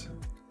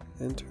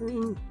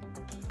enter.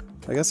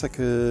 I guess I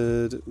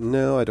could.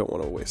 No, I don't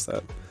want to waste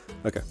that.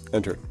 Okay,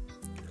 enter.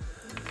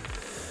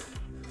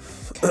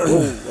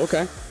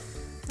 Okay.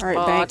 All right,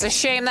 Oh, bank. it's a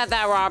shame that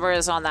robber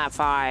is on that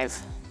 5.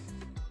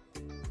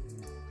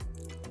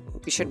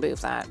 You should move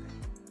that.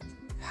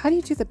 How do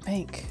you do the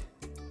bank?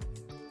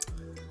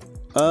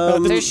 I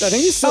think you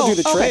still do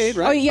the okay. trade,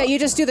 right? Oh yeah, you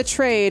just do the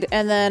trade,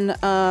 and then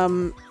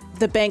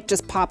the bank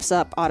just pops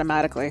up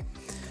automatically.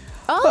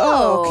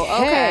 Oh,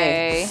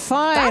 Okay, okay.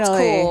 finally. That's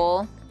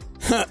cool.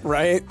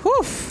 Right?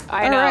 Whew.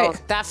 I All know.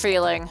 right. That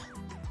feeling.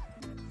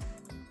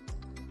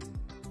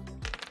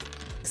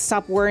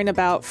 Stop worrying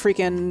about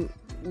freaking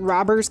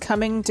robbers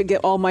coming to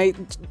get all my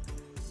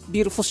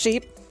beautiful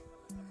sheep.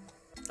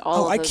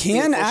 All of I those can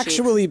beautiful sheep.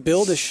 actually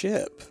build a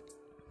ship.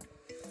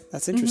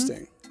 That's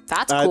interesting.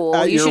 That's At, cool.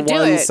 at You your should do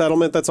one it.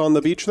 settlement that's on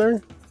the beach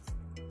there.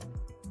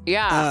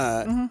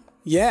 Yeah.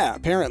 Yeah,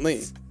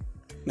 apparently.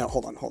 No,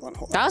 hold on.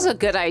 That was a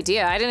good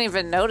idea. I didn't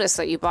even notice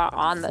that you bought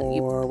on the.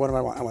 Or what do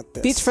I want? I want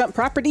this. Beachfront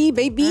property,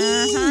 baby.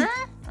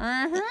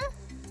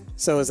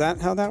 So is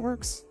that how that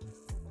works?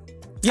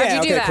 Yeah,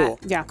 you do okay, that? cool.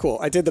 Yeah. Cool.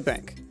 I did the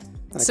bank.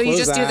 I So you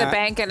closed just do the that.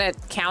 bank and it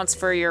counts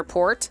for your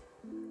port?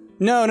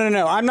 No.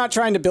 I'm not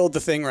trying to build the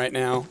thing right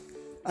now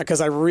because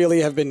I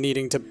really have been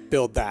needing to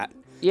build that.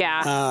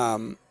 Yeah.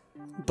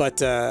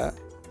 But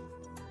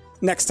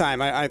next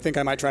time. I think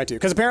I might try to.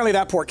 Because apparently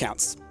that port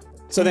counts.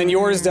 So then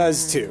yours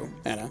does too,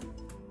 Anna.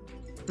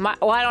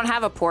 Well, I don't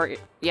have a port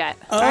yet.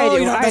 Oh,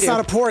 that's not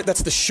a port.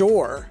 That's the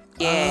shore.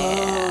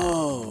 Yeah.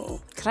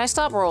 Oh. Can I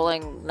stop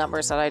rolling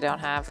numbers that I don't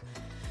have?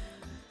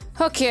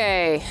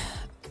 Okay.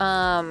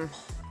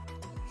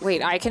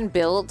 Wait, I can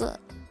build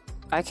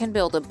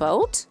a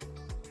boat?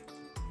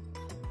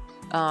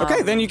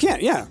 Okay, then you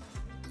can't, yeah.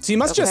 So you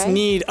must just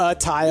need a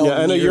tile. Yeah,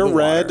 Anna, you're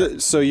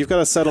red, so you've got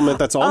a settlement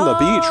that's on the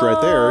beach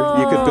right there.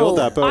 You could build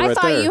that boat right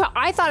there.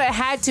 I thought it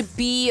had to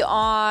be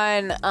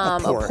on a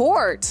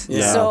port.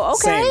 Yeah. So,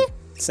 okay.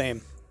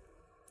 Same.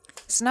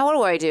 So now what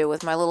do I do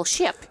with my little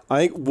ship?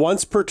 I think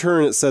once per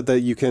turn it said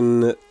that you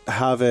can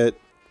have it...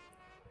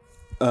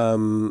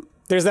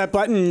 There's that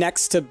button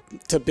next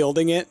to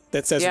building it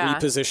that says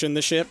reposition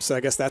the ship, so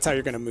I guess that's how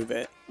you're going to move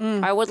it.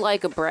 I would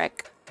like a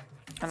brick,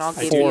 and I'll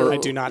give you... I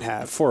do not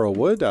have. For a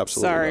wood?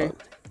 Absolutely not.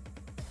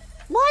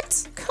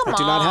 What? Come on. I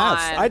do not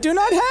have. I do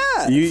not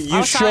have.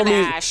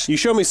 You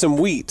show me some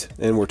wheat,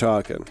 and we're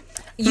talking.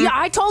 Yeah,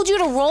 I told you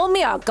to roll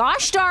me a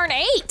gosh darn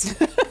 8.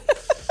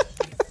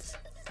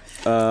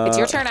 It's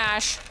your turn,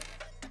 Ash.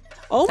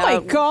 Oh my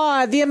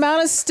god, the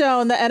amount of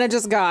stone that Anna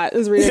just got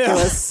is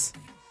ridiculous. Yeah.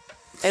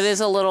 It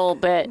is a little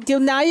bit.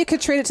 Now you could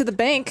trade it to the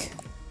bank.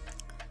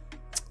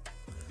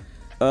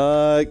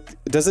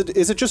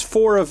 Is it just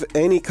 4 of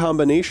any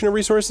combination of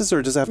resources,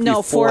 or does it have to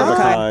be 4 of a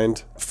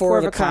kind? 4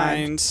 of a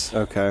kind.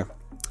 Okay.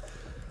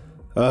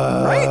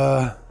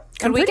 Right?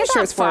 Can we get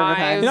sure that it's 4 of a 5?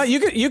 kind. No,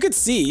 you could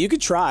see. You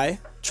could try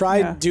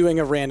doing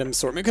a random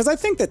assortment, because I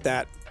think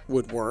that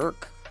would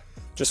work.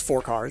 Just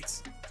 4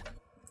 cards.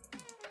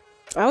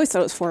 I always thought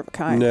it was 4 of a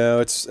kind. No,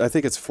 I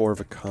think it's 4 of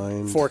a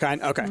kind. 4 kind.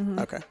 Okay.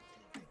 Okay.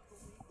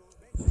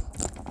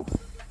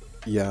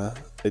 Yeah,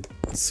 it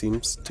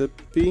seems to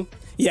be.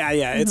 Yeah.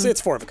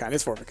 It's 4 of a kind.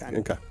 It's 4 of a kind.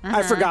 Okay.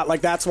 I forgot.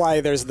 Like that's why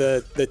there's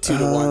the 2 to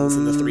 1s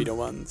and the 3 to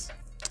 1s.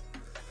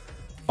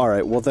 All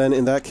right. Well, then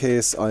in that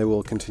case, I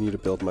will continue to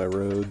build my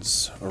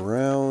roads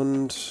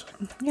around.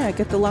 Yeah,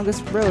 get the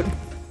longest road.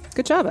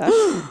 Good job, Ash.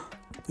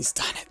 He's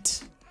done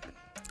it.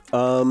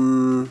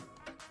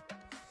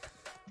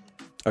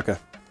 Okay.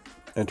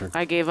 Enter.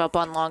 I gave up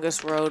on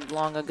longest road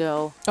long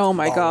ago. Oh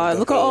my god,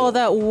 look at all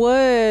that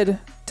wood.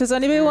 Does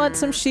anybody want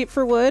some sheep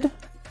for wood?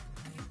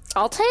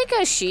 I'll take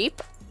a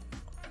sheep.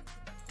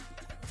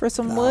 For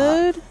some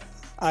wood?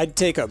 I'd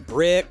take a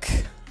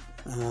brick.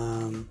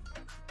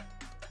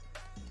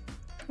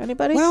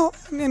 Anybody? Well,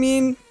 I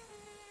mean,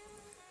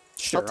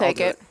 sure. I'll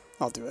take it.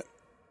 I'll do it.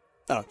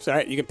 Oh,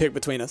 sorry. You can pick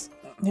between us.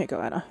 Here you go,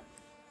 Anna.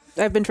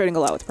 I've been trading a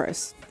lot with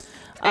Price.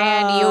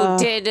 And you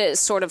did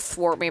sort of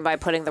thwart me by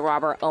putting the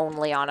robber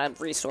only on a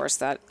resource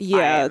that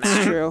Yeah,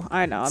 it's true.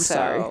 I know. I'm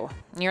sorry.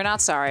 You're not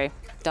sorry.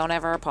 Don't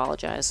ever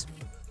apologize.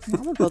 I'm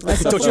gonna build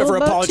myself Don't a you ever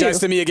little boat, apologize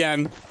too. to me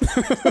again.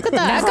 Look at that.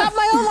 I've got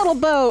my own little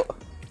boat.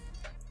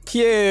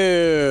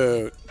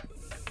 Cute.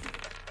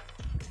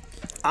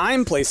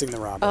 I'm placing the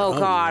robber. Oh,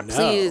 God, no.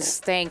 please,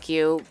 thank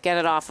you. Get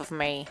it off of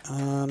me.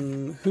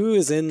 Who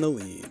is in the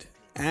lead?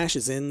 Ash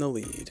is in the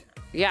lead.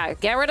 Yeah,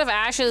 get rid of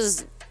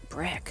Ash's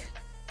brick.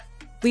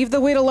 Leave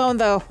the wheat alone,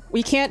 though.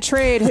 We can't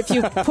trade if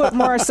you put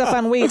more stuff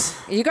on wheat.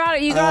 You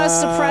gotta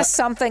suppress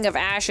something of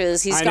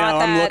Ash's. He's got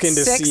that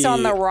 6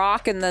 on the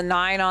rock and the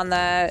 9 on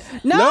the...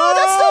 No,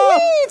 that's the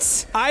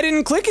wheat! I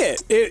didn't click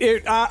it.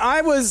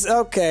 I was...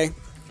 Okay.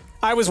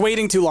 I was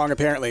waiting too long,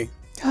 apparently.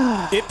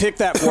 It picked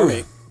that for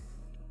me.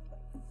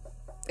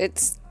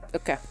 It's...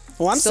 Okay.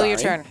 Well, I'm Still sorry. your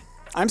turn.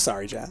 I'm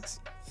sorry, Jazz.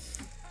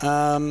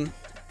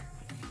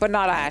 But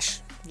not Ash.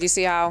 Do you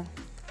see how...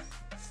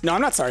 No,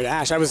 I'm not sorry to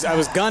Ash. I was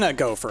gonna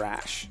go for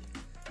Ash.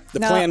 The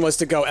plan was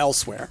to go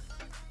elsewhere.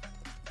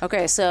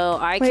 Okay, so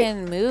I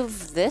can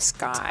move this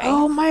guy.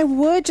 Oh, my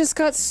wood just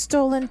got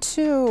stolen,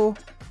 too.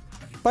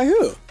 By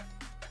who?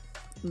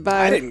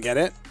 By I didn't get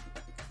it.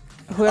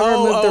 whoever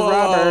moved the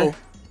robber.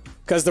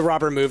 Because the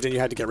robber moved and you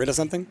had to get rid of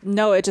something?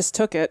 No, it just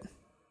took it.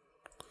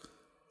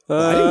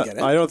 I didn't get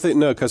it. I don't think...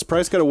 No, because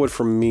Price got a wood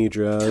from me,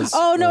 Jazz.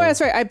 Oh, no,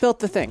 that's right. I built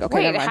the thing. Okay,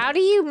 Wait, never mind. how do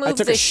you I move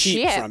took the a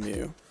sheep ship? from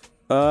you.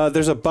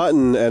 There's a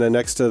button, and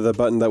next to the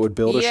button that would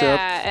build a ship.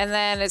 Yeah, and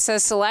then it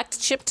says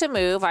select ship to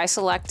move. I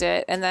select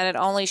it, and then it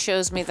only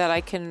shows me that I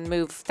can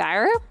move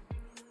Thyra.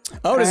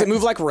 Oh, does it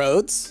move like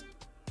roads?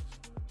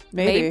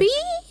 Maybe.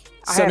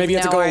 So maybe you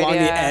have to go along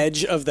idea. the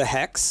edge of the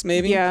hex,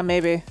 maybe? Yeah,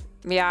 maybe.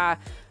 Yeah.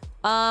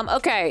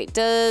 Okay.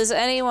 Does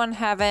anyone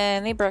have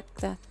any brick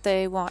that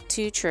they want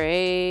to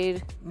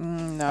trade?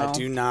 No. I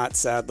do not,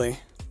 sadly.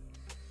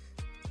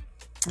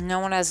 No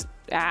one has...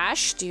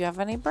 Ash, do you have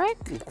any brick?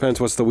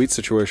 Depends what's the wheat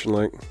situation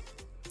like. No,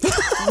 8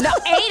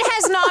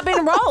 has not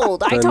been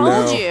rolled. I told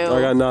No, you. I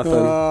got nothing.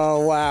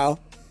 Oh, wow.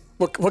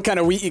 What kind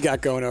of wheat you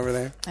got going over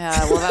there?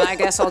 Well, then I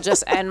guess I'll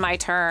just end my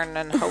turn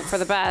and hope for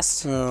the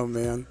best. Oh,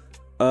 man.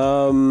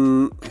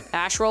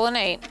 Ash, roll an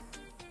 8. I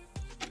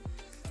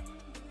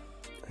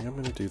think I'm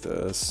going to do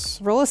this.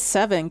 Roll a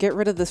 7. Get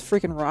rid of this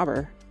freaking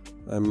robber.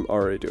 I'm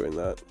already doing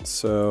that.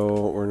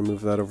 So we're going to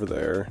move that over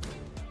there.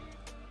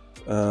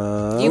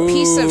 You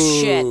piece of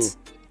shit.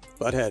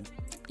 Butthead.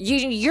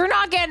 You're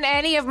not getting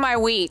any of my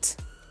wheat.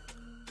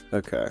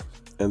 Okay.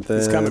 And then...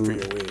 He's coming for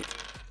your wheat.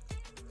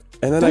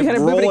 And then I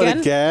roll it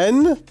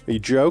again? Are you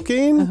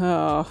joking?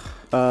 Oh.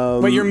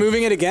 Wait, you're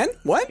moving it again?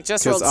 What?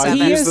 Just rolled Because I 7.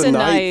 used used the a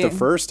knight the knight.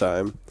 first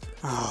time.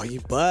 Oh, you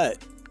butt.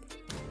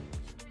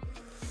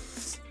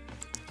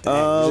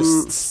 Are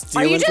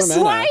you just?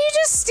 Why are you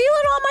just stealing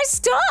all my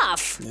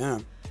stuff? Yeah.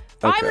 Okay.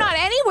 I'm not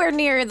anywhere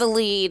near the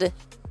lead.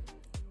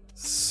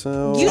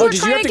 So... You Oh, were did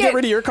you trying have to to get get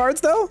rid of your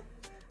cards, though?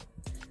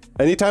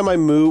 Anytime I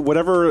move,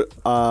 whatever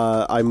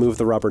I move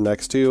the rubber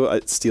next to,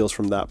 it steals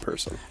from that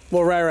person.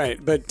 Well,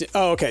 right. But,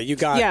 oh, okay, you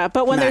got Yeah,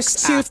 but when there's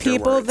Max two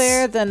people afterwards.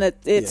 there, then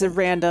it's a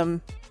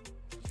random.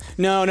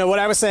 No, what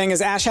I was saying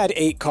is Ash had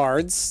 8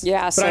 cards.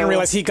 Yeah, But I didn't so-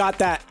 realize he got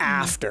that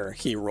after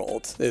he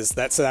rolled. So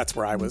that's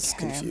where I was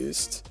Okay.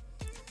 confused.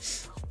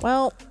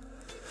 Well,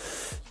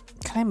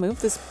 can I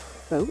move this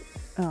boat?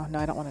 Oh, no,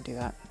 I don't want to do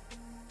that.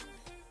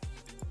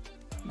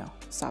 No,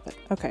 stop it.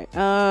 Okay.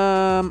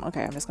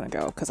 Okay, I'm just going to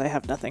go because I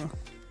have nothing.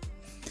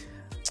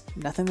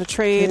 Nothing to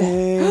trade.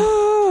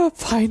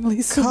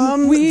 Finally, some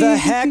Come wheat. the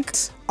heck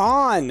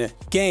on,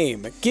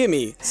 game.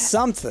 Gimme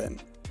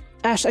something.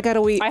 Ash, I got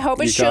a wheat. I hope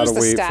it You shows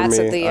gotta the wait for stats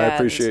me. at the I end.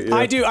 appreciate you.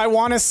 I do. I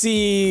want to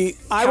see.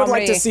 I How would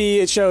like to many- see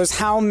it shows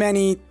how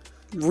many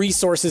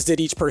resources did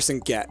each person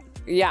get.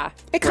 Yeah.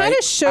 It kind of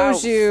Right.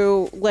 shows Oh.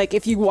 you, like,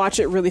 if you watch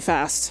it really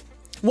fast.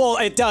 Well,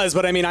 it does,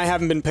 but I mean, I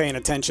haven't been paying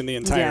attention the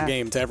entire Yeah.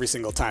 game to every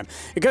single time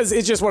because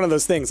it's just one of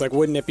those things. Like,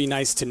 wouldn't it be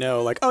nice to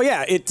know, like, oh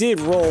yeah, it did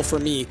roll for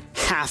me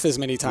half as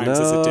many times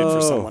as it did for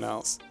No. someone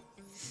else.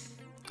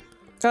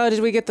 Oh,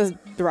 did we get the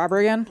robber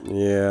again?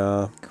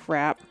 Yeah.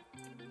 Crap.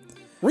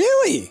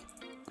 Really?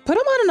 Put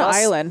him on an Plus-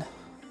 island.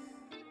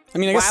 I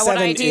mean, I guess Why would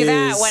 7 I do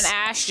that is- when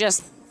Ash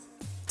just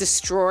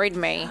destroyed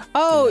me?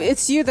 Oh,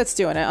 it's you that's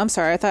doing it. I'm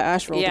sorry. I thought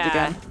Ash rolled it Yeah.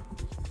 again.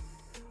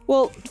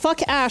 Well,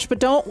 fuck Ash, but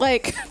don't,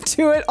 like,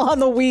 do it on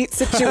the wheat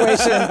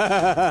situation.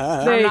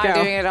 There I'm you not go.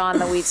 doing it on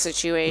the wheat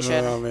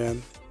situation. Oh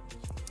man,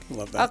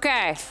 love that.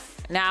 Okay.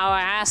 Now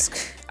I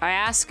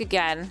ask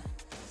again.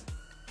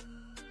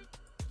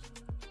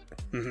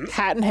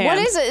 Hat in hand. What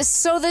is it?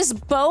 So this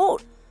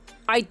boat,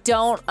 I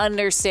don't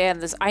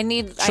understand this. I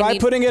need Try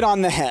putting it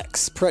on the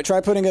hex. Try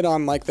putting it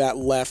on like that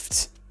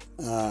left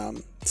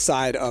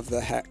side of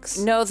the hex.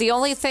 No, the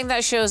only thing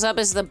that shows up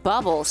is the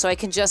bubble, so I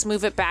can just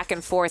move it back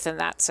and forth and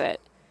that's it.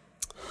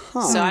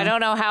 So I don't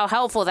know how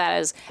helpful that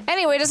is.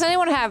 Anyway, does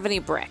anyone have any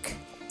brick?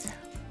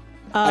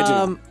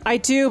 I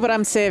do, but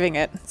I'm saving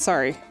it.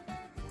 Sorry.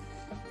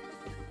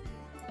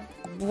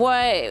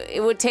 What?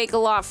 It would take a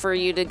lot for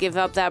you to give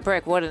up that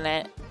brick, wouldn't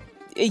it?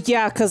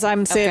 Yeah, because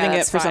I'm saving it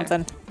that's for fine.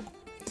 something.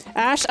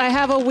 Ash, I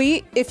have a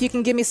wheat if you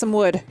can give me some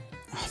wood.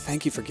 Oh,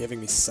 thank you for giving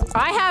me something.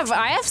 I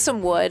have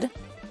some wood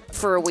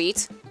for a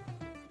wheat.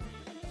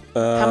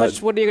 How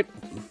much wood do you...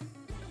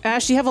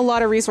 Ash, you have a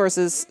lot of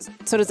resources.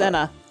 So does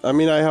Enna. I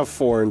mean, I have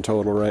 4 in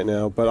total right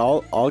now, but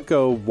I'll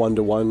go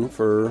 1-to-1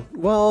 for...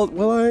 Well,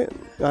 will I?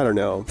 I don't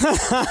know.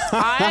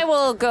 I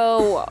will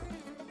go.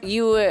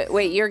 You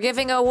wait. You're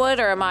giving a wood,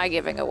 or am I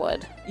giving a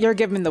wood? You're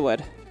giving the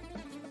wood.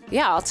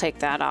 Yeah, I'll take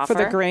that offer.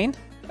 For the grain?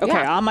 Okay,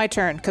 Yeah. on my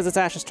turn, because it's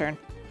Ash's turn.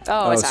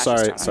 Oh, it's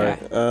sorry, Ash's turn.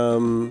 sorry.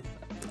 Okay.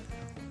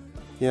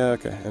 Yeah,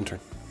 okay, enter.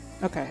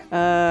 Okay.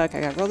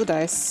 Okay, roll the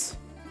dice.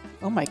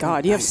 Oh my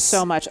god, you have Nice.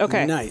 so much.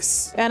 Okay.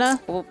 Nice. Enna,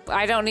 Well,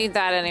 I don't need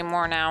that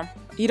anymore now.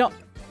 you don't...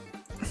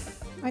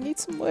 I need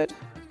some wood.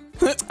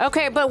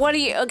 Okay, but what do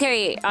you?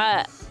 Okay,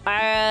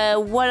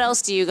 what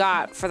else do you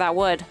got for that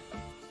wood?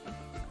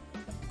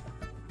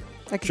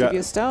 I can give you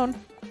a stone.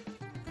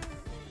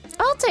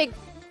 I'll take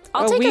A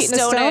a wheat and a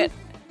stone. stone?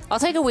 I'll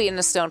take a wheat and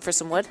a stone for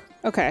some wood.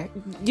 Okay.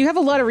 You have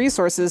a lot of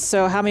resources,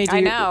 so how many do I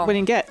you know. what do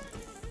you get?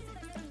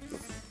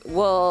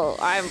 Well,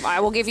 I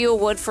will give you a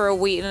wood for a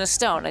wheat and a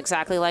stone,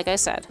 exactly like I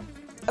said.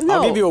 No.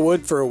 I'll give you a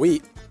wood for a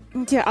wheat.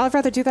 Yeah, I'd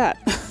rather do that.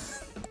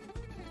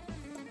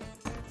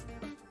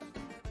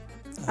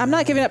 I'm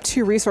not giving up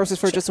 2 resources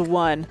for just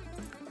 1.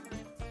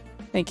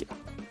 Thank you.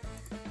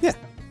 Yeah.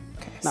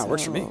 Okay, No, it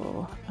works for me.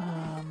 so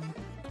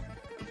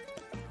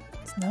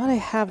now that I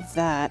have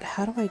that,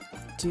 how do I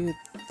do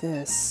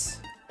this?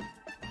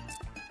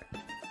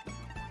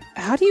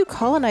 How do you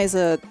colonize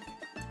a...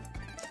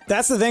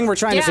 That's the thing we're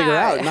trying to figure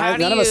out. how None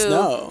do of us you-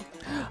 know.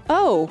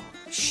 Oh,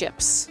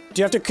 Ships. Do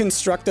you have to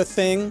construct a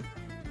thing?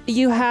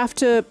 you have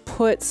to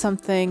put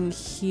something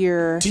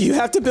here. Do you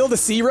have to build a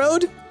sea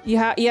road?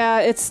 Yeah,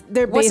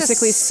 they're What's a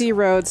basically s- sea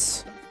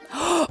roads.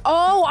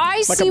 Oh, I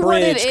Like a see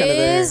what it bridge kinda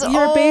there. is.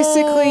 You're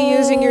basically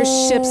using your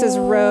ships as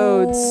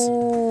roads.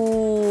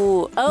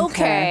 Ooh,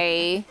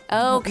 okay.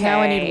 Okay. Now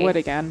I need wood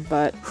again,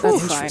 but that's fine.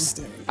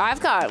 Interesting.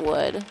 I've got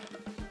wood.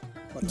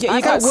 Yeah, you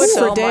I've got wood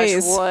so for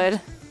days. much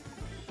wood.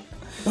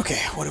 Okay,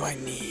 what do I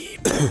need?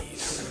 I'm gonna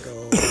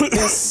go like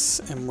this,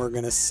 and we're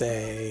gonna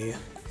say,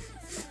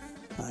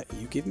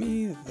 you give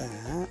me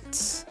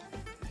that.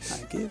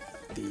 I give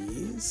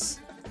these.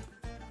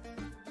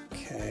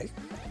 Okay.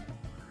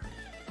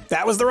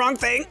 That was the wrong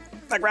thing.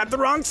 I grabbed the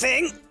wrong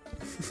thing.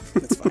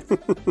 It's fine.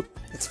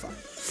 It's fine.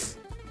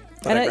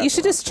 But I And grabbed you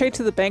should the just trade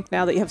to the bank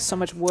now that you have so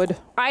much wood.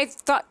 I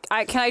thought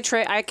can I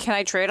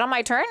trade on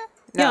my turn?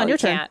 No, Yeah, on your you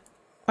turn. can't.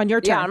 On your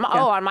turn.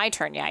 Yeah, on my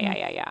turn.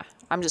 Yeah.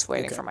 I'm just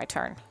waiting for my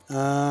turn.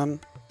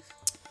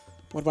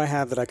 What do I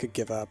have that I could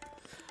give up?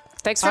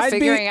 Thanks for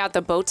figuring out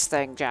the boats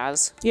thing,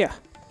 Jazz. Yeah.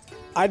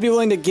 I'd be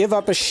willing to give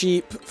up a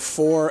sheep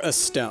for a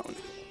stone.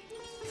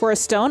 For a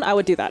stone, I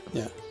would do that.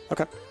 Yeah.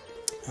 Okay.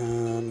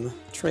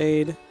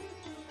 Trade.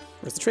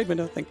 Where's the trade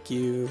window? Thank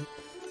you.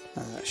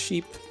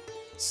 Sheep,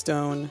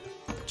 stone,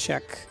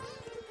 check.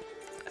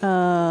 Wait,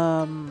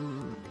 how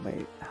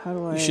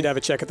do I... You should have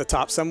a check at the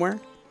top somewhere.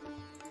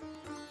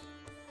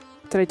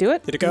 Did I do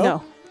it? Did it go?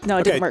 No. No,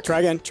 it Okay, didn't work. try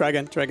again.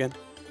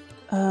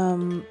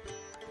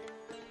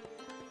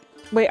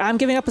 Wait, I'm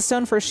giving up a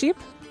stone for a sheep?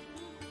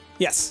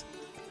 Yes.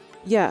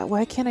 Yeah,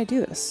 why can't I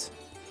do this?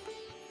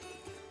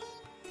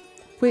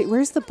 Wait,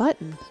 where's the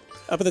button?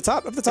 Up at the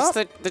top, It's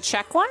the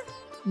check one?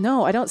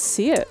 No, I don't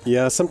see it.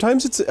 Yeah,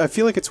 sometimes I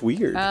feel like it's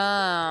weird.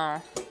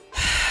 Oh.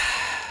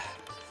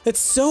 It's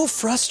so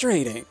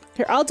frustrating.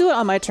 Here, I'll do it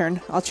on my turn.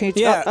 I'll change.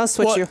 Yeah, I'll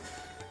switch you.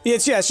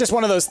 It's just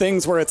one of those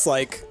things where it's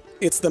like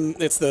when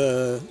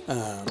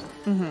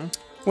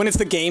it's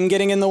the game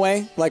getting in the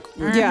way, like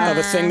of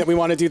a thing that we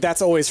want to do.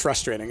 That's always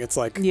frustrating. It's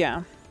like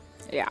Yeah.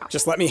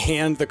 just let me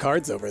hand the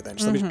cards over then.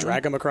 Just let me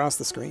drag them across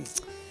the screen.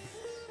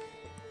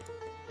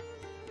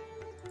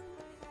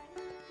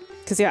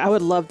 Because I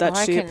would love that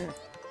sheep.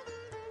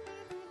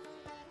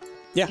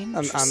 Yeah,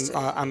 Interesting.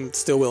 I'm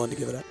still willing to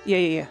give it up.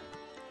 Yeah.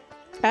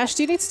 Ash,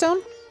 do you need stone?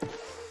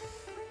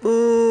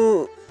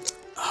 Oh,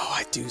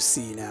 I do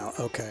see now.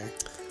 Okay.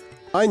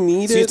 I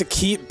need So you have it, to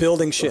keep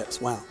building ships.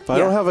 Wow. but I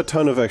don't have a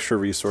ton of extra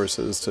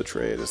resources to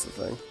trade is the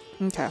thing.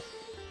 Okay.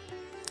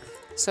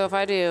 So if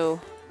I do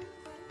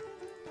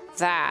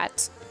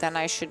that, then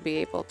I should be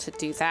able to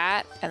do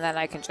that, and then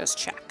I can just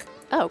check.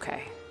 Oh,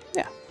 okay.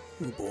 Yeah.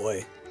 Oh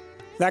boy.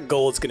 That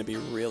gold's going to be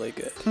really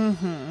good.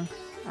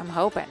 I'm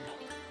hoping.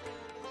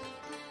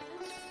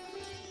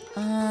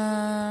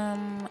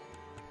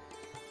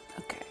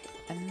 Okay,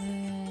 and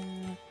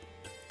then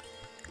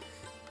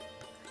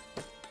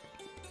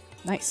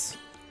Nice.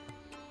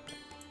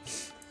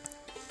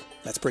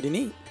 That's pretty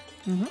neat.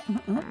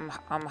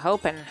 I'm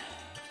hoping.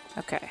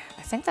 Okay,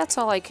 I think that's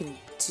all I can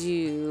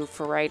do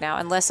for right now,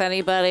 unless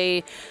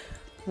anybody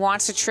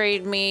wants to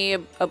trade me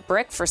a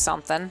brick for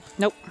something.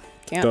 Nope.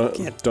 Can't.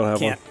 Don't have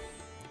Can't.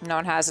 No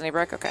one has any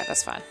brick? Okay,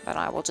 that's fine. Then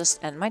I will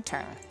just end my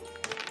turn. one.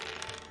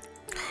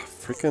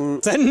 Freaking.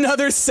 It's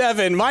another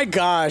 7. My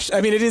gosh.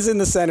 I mean, it is in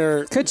the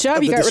center. Good job.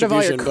 of You the got rid of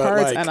all your distribution, but,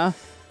 cards, like, Anna.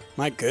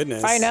 My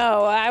goodness. I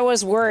know. I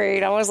was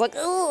worried. I was like,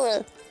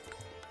 ugh.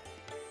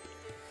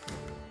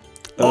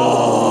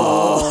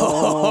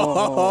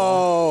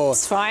 Oh.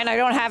 It's fine. I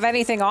don't have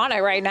anything on it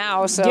right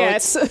now, so Yeah,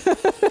 it's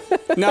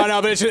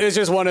No, but it's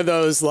just one of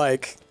those,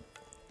 like,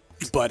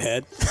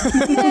 butthead.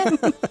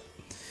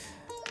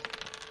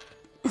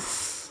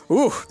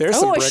 Ooh, there's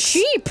some a bricks.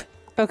 sheep.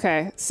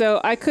 Okay, so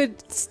I could.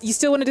 You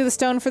still want to do the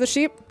stone for the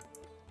sheep?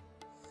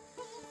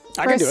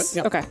 I can do it. Chris?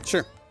 Yeah, Okay.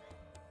 Sure.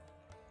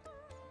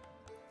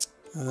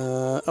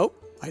 Oh,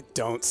 I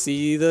don't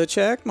see the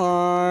check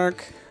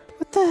mark.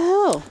 What the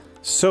hell?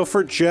 So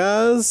for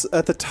Jazz,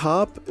 at the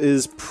top,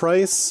 is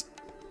price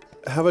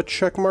have a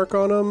check mark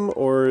on them,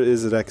 or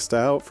is it X'd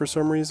out for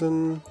some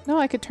reason? No,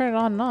 I could turn it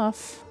on and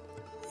off.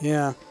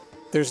 Yeah.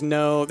 There's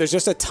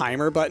just a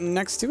timer button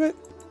next to it.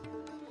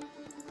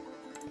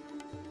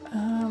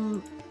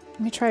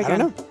 Let me try I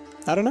again.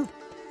 don't know.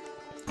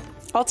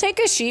 I'll take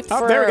a sheep Oh,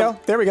 for...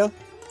 there we go.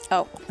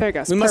 Oh, There it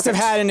goes. We must have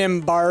Perfect. had an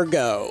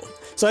embargo.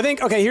 So I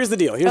think, okay, here's the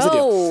deal.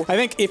 Oh. I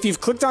think if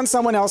you've clicked on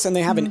someone else and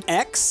they have an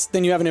X,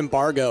 then you have an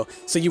embargo.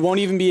 So you won't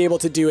even be able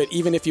to do it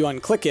even if you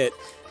unclick it.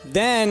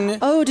 Then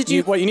Oh, did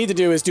you- what you need to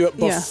do is do it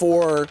Yeah.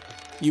 before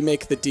you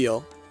make the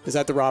deal. Is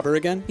that the robber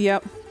again?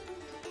 Yep.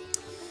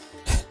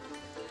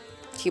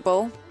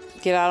 Kibo,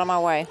 get out of my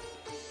way.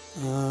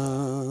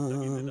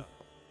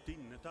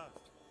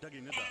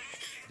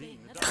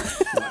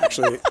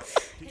 Actually,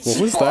 What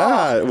was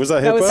that? Was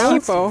that That Hippo? was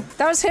Hippo.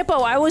 That was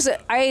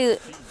Hippo.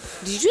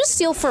 Did you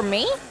steal from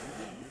me?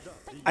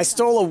 I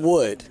stole a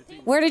wood.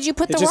 Where did you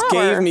put It the just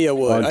robber? gave me a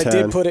wood. I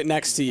 110. did put it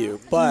next to you,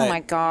 but Oh my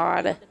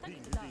god.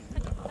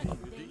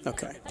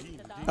 okay.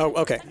 Oh,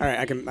 okay. All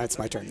right. It's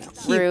my turn now.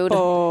 Rude.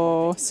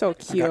 Oh, so I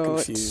cute. got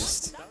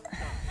confused.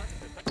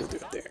 We'll do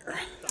it there.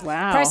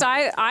 Wow. Price,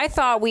 I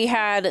thought we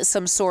had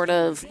some sort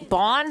of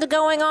bond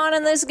going on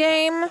in this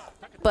game.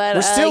 But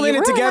We're still in you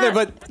it really together,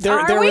 not. but there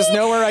Are was we?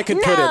 nowhere I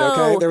could put it,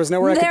 okay? There was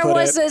nowhere I could put There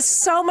was it.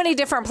 so many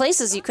different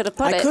places you could have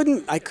put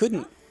it. I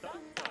couldn't.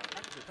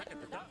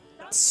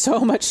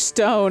 So much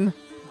stone.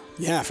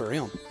 Yeah, for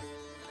real.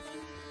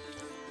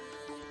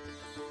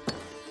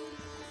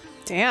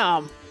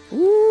 Damn.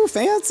 Ooh,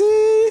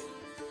 fancy.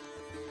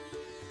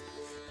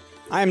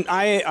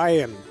 I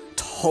am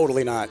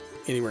totally not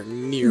anywhere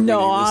near No,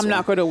 winning this I'm not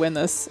one. going to win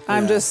this.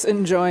 I'm Yeah. just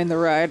enjoying the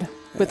ride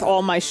with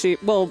all my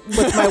sheep. Well,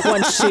 with my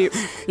one sheep.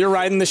 You're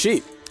riding the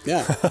sheep.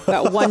 Yeah.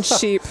 That one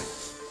sheep.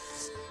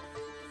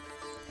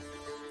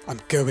 I'm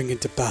going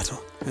into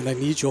battle, and I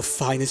need your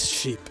finest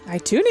sheep. I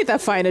do need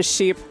that finest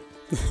sheep.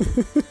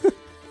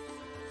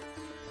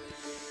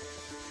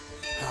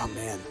 Oh,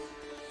 man.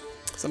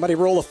 Somebody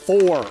roll a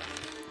 4.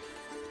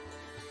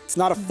 It's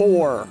not a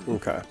 4.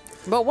 Okay.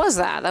 What was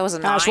that? That was a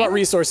 9. Ash, what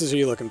resources are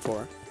you looking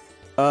for?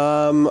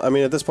 I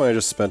mean, at this point, I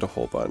just spent a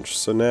whole bunch.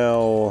 So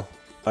now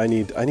I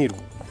need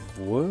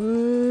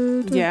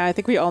wood. Yeah, I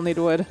think we all need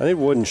wood. I need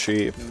wooden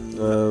sheep.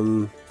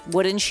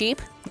 Wooden sheep?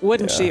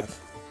 Wooden sheep.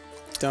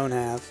 Don't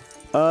have.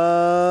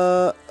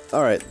 All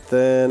right,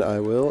 then I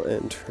will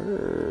end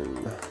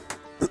turn.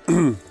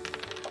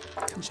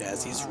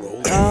 Jazzy's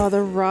rolling. Oh,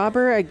 the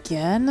robber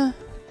again?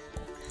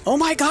 Oh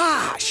my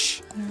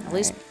gosh! At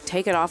least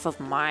take it off of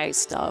my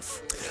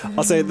stuff.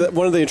 I'll say that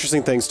one of the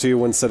interesting things too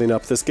when setting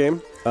up this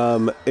game,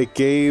 it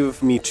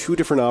gave me 2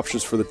 different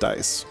options for the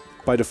dice.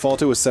 By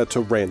default, it was set to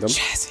random.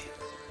 Jazzy.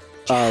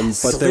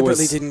 But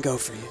Deliberately didn't go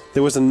for you.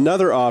 there was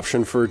another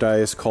option for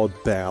dice called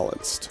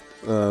balanced,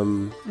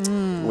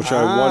 which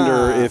I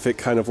wonder if it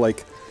kind of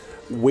like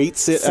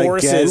weights it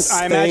against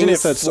I imagine things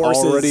it that's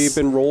forces- already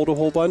been rolled a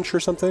whole bunch or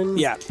something.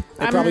 Yeah, it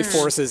probably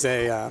forces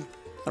a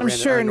I'm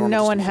sure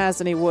no one has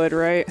any wood,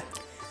 right?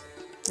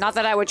 Not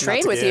that I would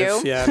trade with you.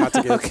 you. Yeah, not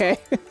to give. Okay.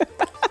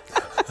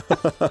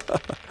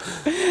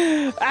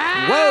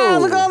 Whoa!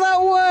 Look at all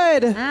that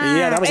wood!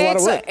 Yeah, that was a lot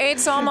of wood.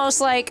 It's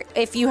almost like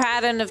if you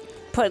hadn't have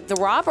put the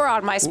robber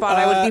on my spot,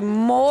 I would be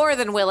more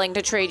than willing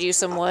to trade you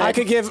some wood. I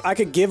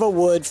could give a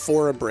wood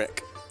for a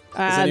brick.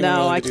 anyone No,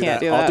 willing I to do can't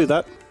that? do that. I'll do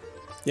that.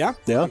 Yeah?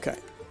 Yeah. Okay.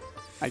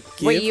 I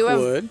give Wait, you have-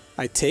 wood.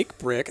 I take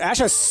brick. Ash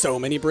has so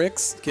many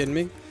bricks. Kidding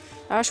me?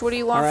 Ash, what do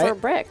you want All for a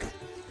right. brick?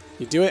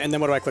 You do it, and then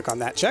what do I click on?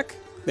 That check?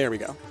 There we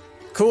go.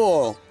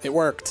 Cool. It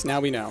worked. Now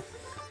we know.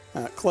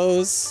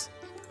 Close.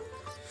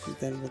 And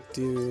then we'll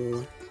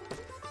do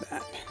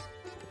that.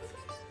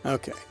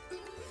 Okay.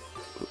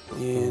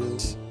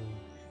 And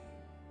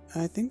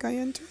I think I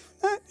entered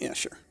that. Yeah,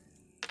 sure.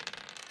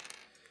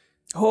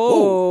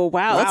 Oh,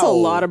 wow, that's a wow.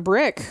 lot of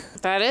brick.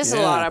 That is a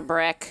Yeah. lot of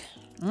brick.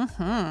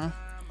 I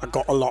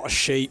got a lot of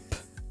shape.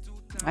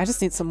 I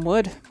just need some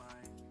wood.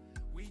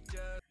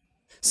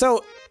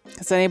 So,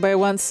 Does anybody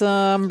want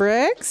some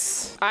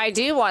bricks I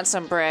do want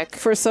some brick.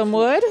 for some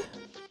wood?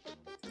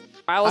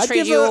 I will I'd trade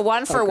give you a- a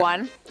 1 for okay.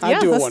 1. I'd Yeah,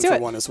 do a let's 1 do for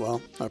it. 1 as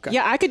well. Okay.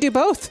 Yeah, I could do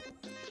both.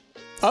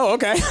 Oh,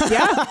 okay.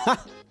 Yeah.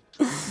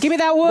 Give me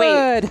that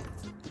wood. Wait.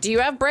 Do you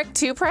have brick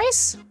 2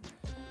 price?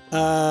 No,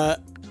 Are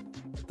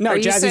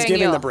you Jazzy's saying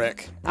giving you'll- the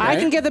brick. I right?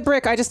 can get the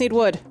brick. I just need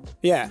wood.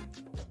 Yeah.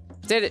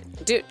 Did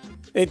it do?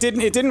 It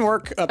didn't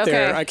work up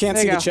there. Okay, I can't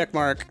there see you the go. check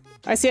mark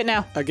I see it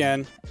now.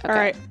 again. All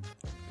right.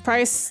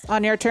 Price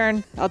on your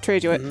turn. I'll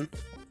trade you it.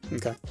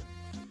 Okay.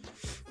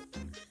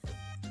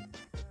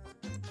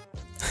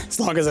 As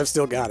long as I've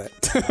still got it.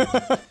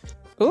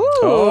 Ooh,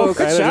 Oh,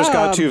 good Anna job. just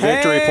got 2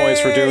 victory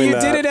points for doing you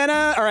that. did it,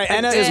 Anna. All right,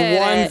 Anna is did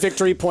 1 it.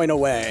 victory point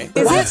away.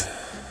 Is it?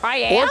 I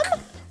am.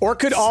 Or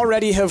could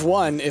already have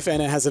won if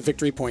Anna has a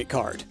victory point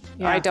card.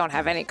 Yeah. I don't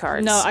have any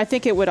cards. No, I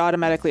think it would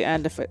automatically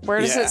end if it. Where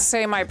does Yeah. it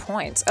say my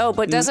points? Oh,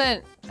 but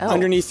doesn't. Oh,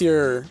 Underneath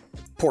your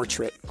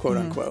portrait, quote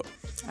unquote.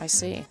 I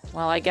see.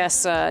 Well, I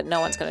guess no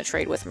one's going to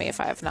trade with me if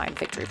I have 9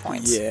 victory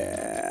points.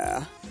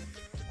 Yeah.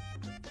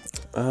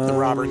 The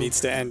robber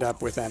needs to end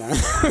up with Anna.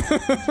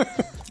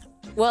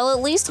 Well,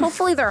 at least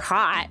hopefully they're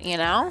hot, you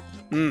know?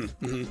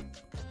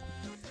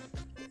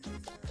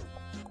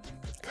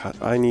 God,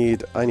 I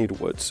need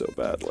wood so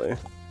badly.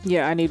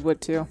 Yeah, I need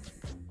wood too.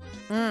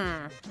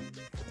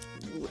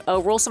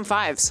 Oh, roll some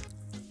 5s.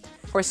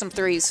 Or some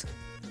 3s.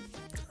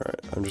 All right,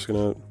 I'm just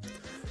gonna.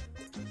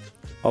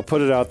 I'll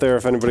put it out there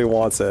if anybody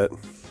wants it.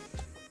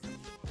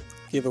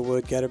 Give a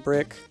wood, get a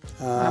brick.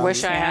 I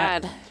wish I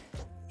had.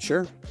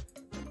 Sure.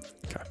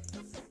 Okay.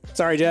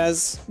 Sorry,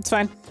 Jazz. It's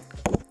fine.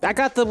 I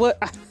got the wood.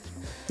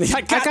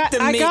 I got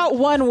the I meat. got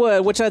 1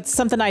 wood, which is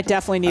something I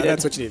definitely needed.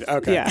 That's what you need.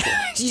 Okay. Yeah.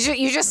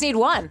 You just need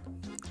 1.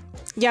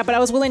 Yeah, but I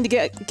was willing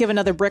to give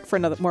another brick for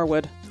another more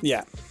wood.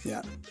 Yeah.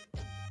 Yeah.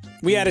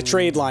 We had a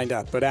trade lined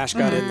up, but Ash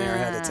got in there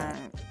ahead of time.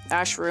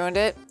 Ash ruined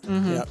it.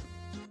 Yep.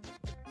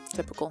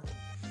 Typical.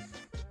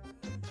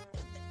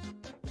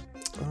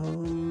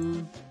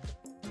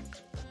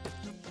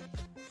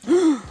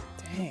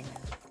 Dang.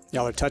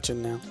 Y'all are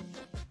touching now.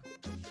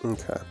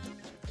 Okay.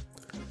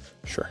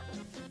 Sure.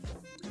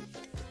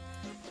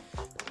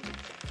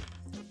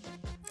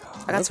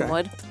 I got some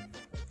Okay.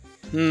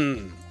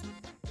 wood.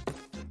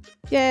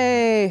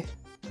 Yay.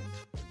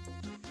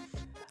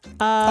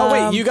 Oh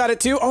wait, you got it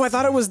too? Oh, I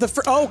thought it was the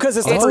because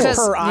it's the It's first 'cause-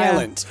 per yeah.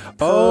 island.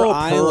 Per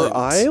island.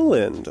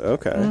 island.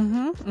 Okay.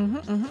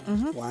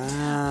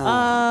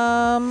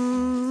 Wow.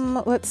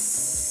 Let's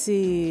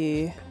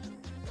see.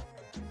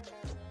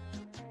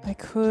 I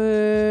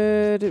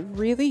could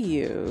really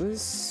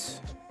use.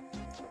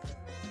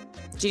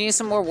 Do you need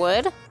some more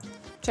wood?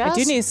 Jess? I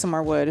do need some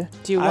more wood.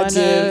 Do you I want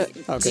to?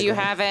 did- okay, Do you go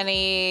ahead. have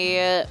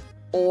any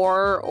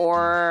ore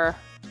or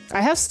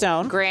I have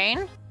stone.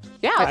 grain?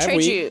 Yeah, I I'll have trade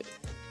wheat. you.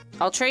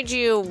 I'll trade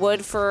you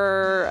wood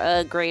for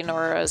a grain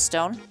or a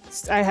stone.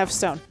 I have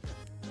stone.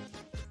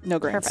 No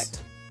grains.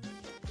 Perfect.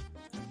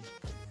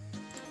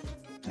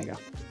 There you go.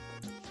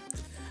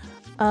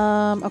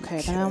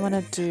 Okay, then I want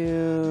to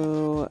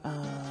do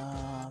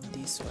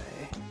this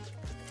way.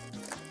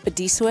 A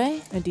this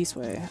way? This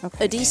way.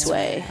 Okay. This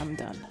way. I'm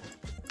done.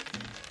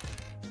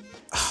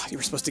 You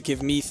were supposed to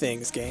give me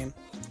things, game.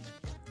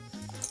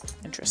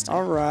 Interesting.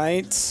 All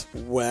right.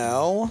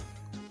 Well,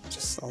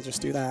 I'll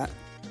just do that.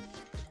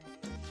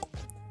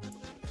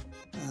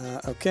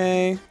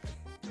 Okay.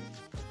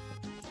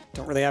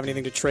 Don't really have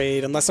anything to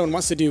trade unless someone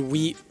wants to do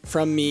wheat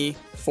from me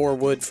for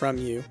wood from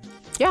you.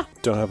 Yeah.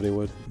 Don't have any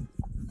wood.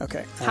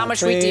 Okay. How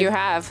much wheat do you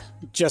have?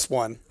 Just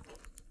one.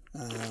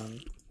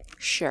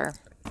 Sure.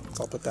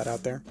 So I'll put that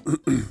out there.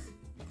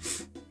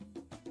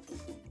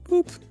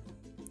 Boop.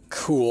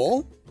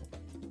 Cool.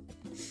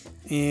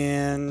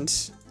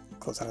 And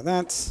close out of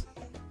that.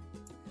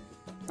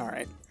 All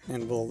right.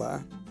 And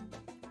we'll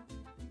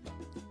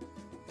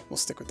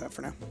stick with that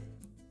for now.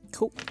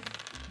 Cool.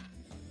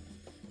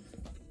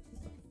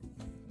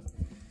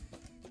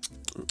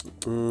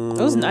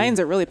 Those 9s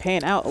are really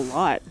paying out a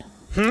lot.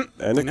 And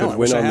it know, I could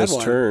wish win I on had this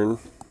one. turn.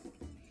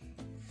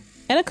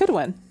 And it could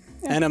win.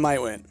 And it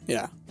might win.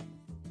 Yeah.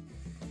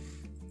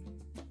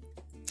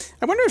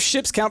 I wonder if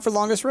ships count for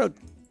longest road.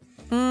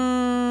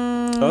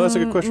 Oh, that's a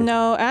good question.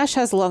 No, Ash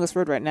has the longest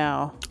road right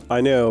now.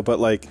 I know, but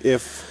like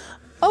if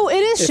Oh, it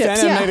is If ships,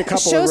 Anna yeah. made a It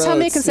couple shows of how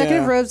many roads,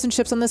 consecutive yeah. roads and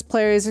ships on this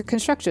player is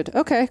constructed.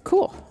 Okay,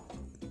 cool.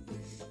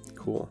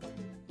 cool.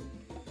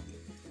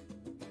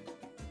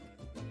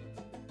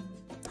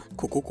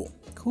 Cool.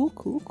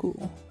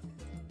 Cool.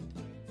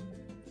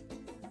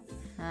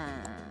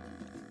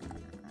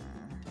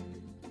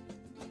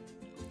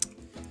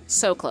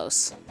 So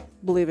close.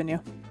 Believe in you.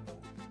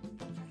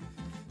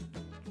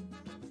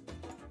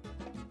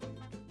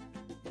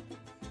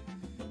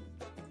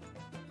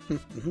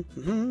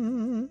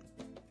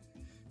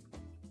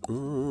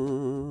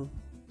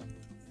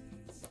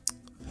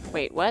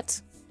 Wait,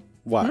 what?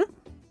 What?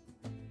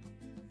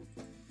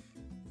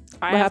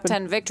 I have happened?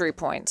 10 victory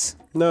points.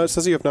 No, it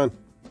says you have none.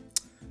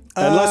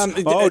 Unless,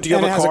 do you have and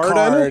it a has card,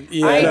 Anna?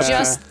 Yeah. I Yeah.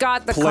 just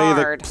got the Play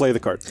card. play the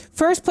card.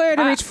 First player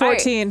to reach I-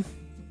 14.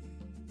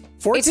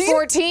 14? It's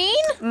 14?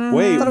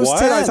 Wait, thought it was what?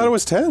 10. I thought it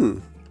was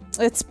 10.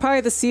 It's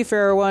probably the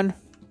Seafarer one.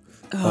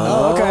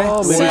 Oh, okay.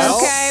 maybe Well,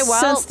 Okay,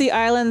 well- Since the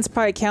islands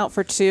probably count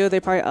for 2, they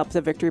probably up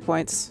the victory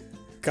points.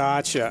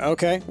 Gotcha.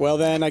 Okay. Well,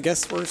 then I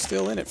guess we're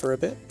still in it for a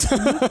bit.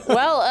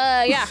 Well,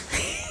 yeah.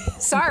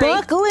 Sorry.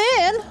 Buckle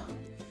in!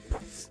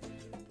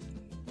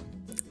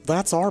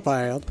 That's our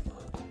bad.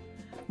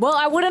 Well,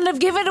 I wouldn't have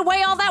given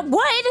away all that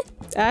wood.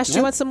 Ash, do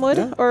you want some wood?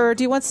 Yeah. Or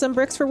do you want some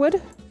bricks for wood?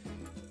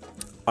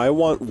 I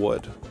want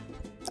wood.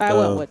 I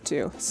want wood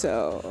too,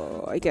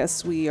 so I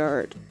guess we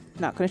are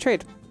not going to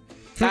trade.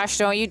 Gosh,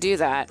 don't you do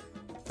that.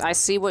 I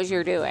see what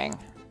you're doing,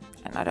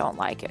 and I don't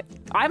like it.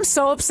 I'm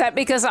so upset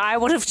because I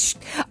would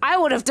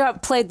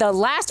have played the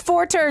last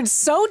 4 turns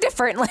so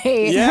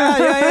differently.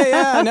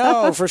 Yeah.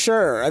 No, for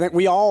sure. I think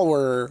we all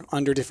were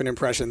under different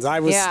impressions.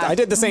 Yeah. I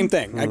did the same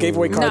thing. I gave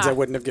away cards Nah. I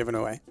wouldn't have given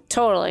away.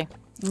 Totally.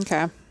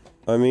 Okay.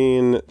 I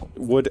mean,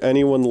 would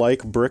anyone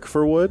like brick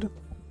for wood?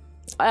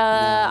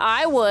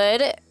 I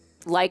would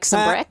like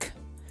some brick.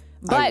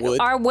 But would.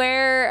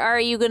 where are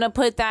you going to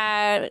put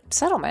that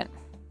settlement?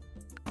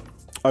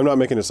 I'm not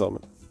making a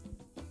settlement.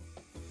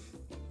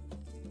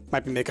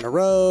 Might be making a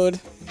road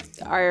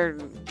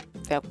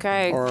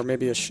Okay. or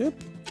maybe a ship.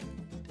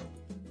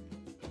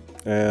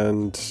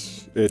 And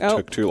it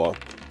took too long.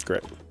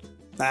 Great.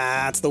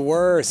 That's the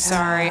worst.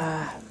 Sorry.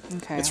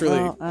 Okay. It's really-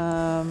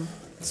 well,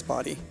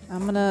 Spotty.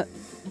 I'm gonna.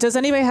 Does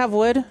anybody have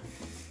wood?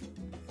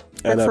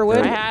 And for wood?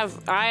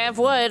 I have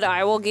wood.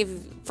 I will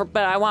give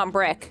but I want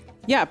brick.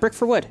 Yeah, brick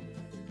for wood.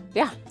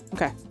 Yeah.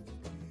 Okay.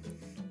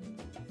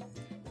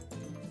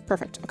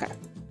 Perfect. Okay.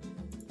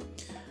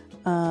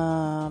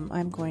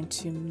 I'm going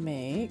to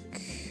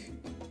make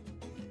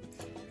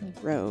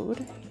a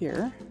road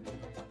here.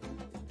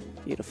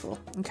 Beautiful.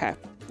 Okay.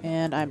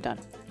 And I'm done.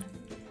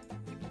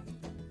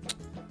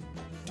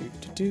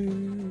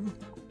 Do.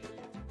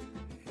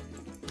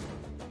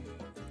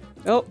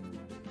 Oh,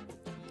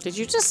 Did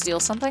you just steal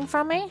something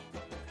from me?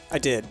 I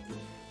did.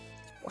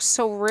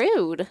 So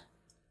rude.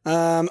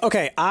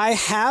 Okay, I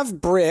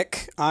have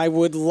brick. I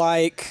would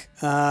like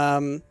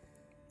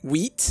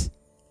wheat.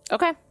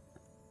 Okay.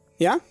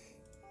 Yeah?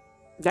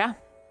 Yeah.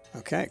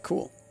 Okay,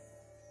 cool.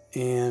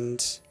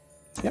 And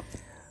yep.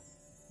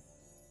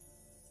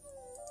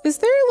 is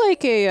there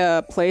like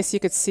a place you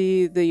could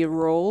see the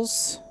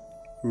rolls?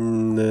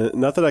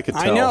 Not that I could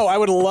tell. I know. I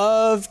would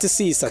love to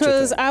see such a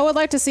Because thing. I would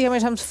like to see how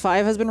many times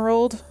 5 has been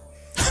rolled.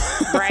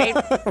 Right?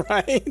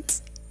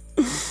 Right?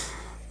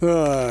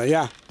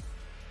 Yeah.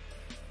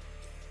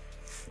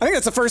 I think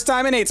that's the first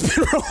time an 8's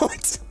been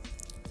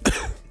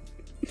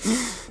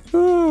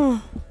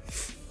rolled.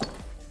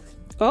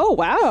 Oh,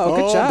 wow.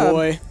 Good oh, job.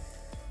 boy.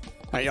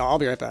 All right, y'all. I'll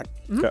be right back.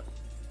 Okay.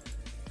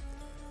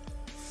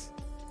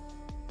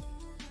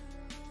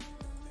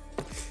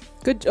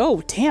 Good.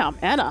 Oh, damn.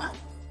 Anna.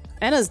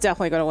 Anna's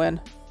definitely going to win.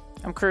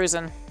 I'm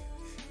cruising.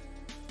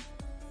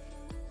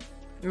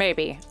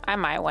 Maybe. I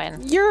might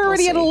win. You're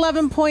already We'll at see.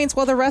 11 points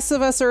while the rest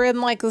of us are in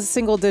like the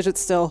single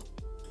digits still.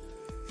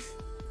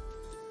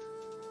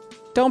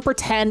 Don't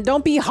pretend.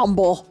 Don't be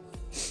humble.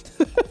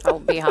 I'll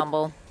be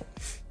humble.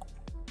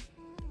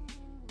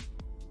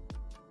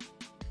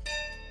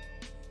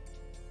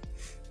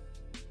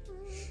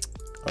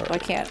 I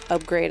can't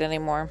upgrade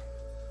anymore.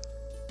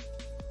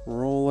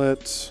 Roll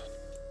it.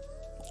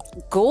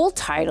 Gold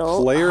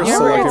title? Player Yeah,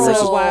 selecting it's a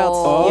resource. wild.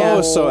 Oh,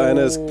 Yeah. so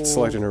Anna's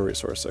selecting her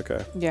resource.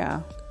 Okay.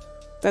 Yeah.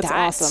 That's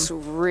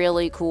awesome.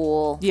 Really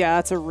cool. Yeah,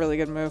 that's a really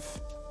good move.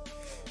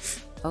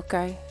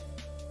 Okay.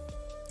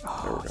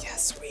 Oh, yeah,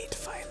 sweet,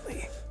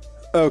 finally.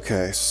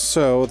 Okay,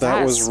 so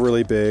that was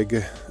really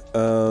big.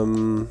 All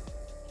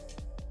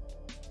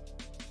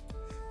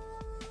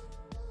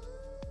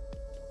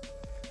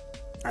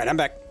right, I'm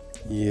back.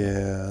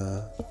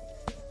 Yeah.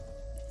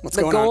 What's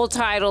The going on? gold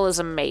title is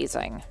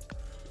amazing.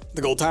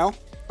 The gold tile?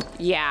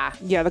 Yeah.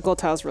 Yeah, the gold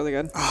tile's really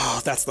good.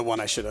 Oh, that's the one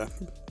I should have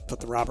put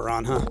the robber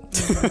on, huh?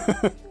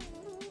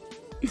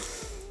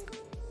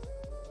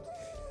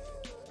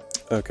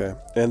 Okay,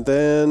 and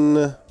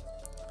then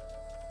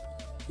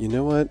you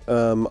know what?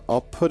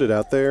 I'll put it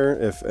out there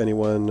if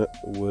anyone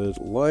would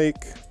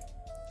like.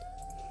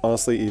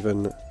 Honestly,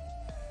 even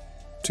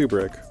 2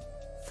 brick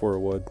for a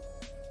wood.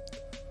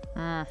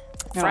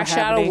 Fresh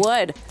out of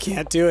wood.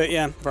 Can't do it.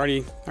 Yeah, I've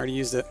already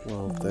used it.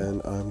 Well,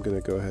 then I'm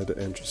gonna go ahead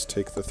and just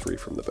take the 3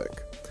 from the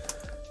bank.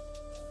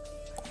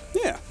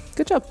 Yeah.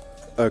 Good job.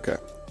 Okay.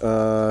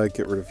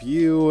 Get rid of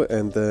you,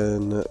 and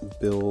then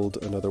build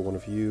another one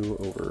of you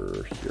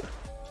over here.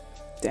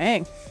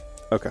 Dang.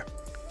 Okay.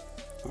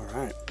 All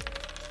right.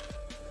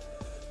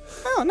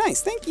 Oh,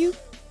 nice. Thank you.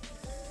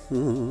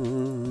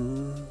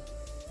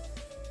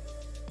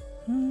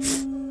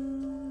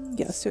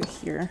 Yeah, let's do it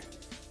here.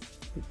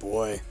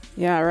 Boy.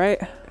 Yeah, right.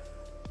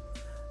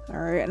 All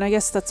right, and I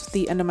guess that's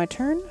the end of my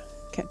turn.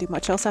 Can't do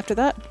much else after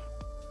that.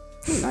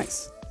 Ooh,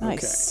 nice.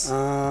 Nice.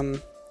 Okay.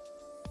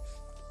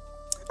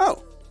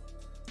 Oh.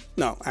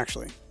 No,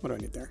 actually, what do I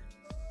need there?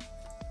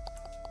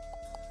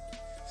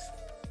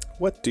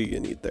 What do you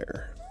need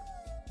there?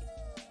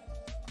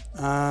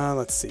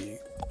 Let's see.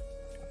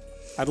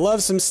 I'd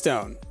love some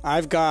stone.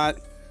 I've got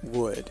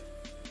wood.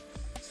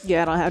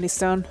 Yeah, I don't have any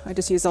stone. I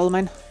just used all of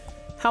mine.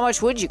 How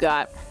much wood you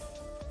got?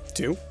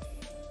 2?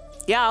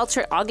 Yeah,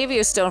 I'll give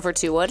you a stone for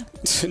 2 wood.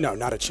 No,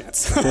 not a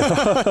chance.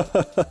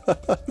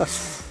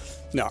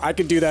 No, I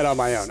can do that on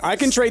my own. I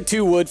can trade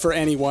 2 wood for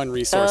any 1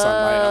 resource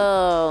on my own.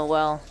 Oh,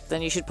 well,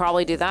 then you should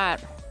probably do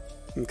that.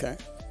 Okay.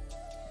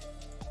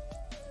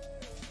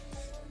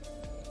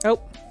 Oh.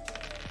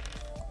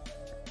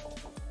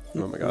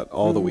 Oh my god,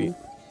 all the wheat.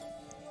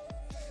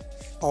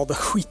 All the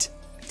wheat.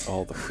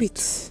 All the wheat.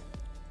 Wheat.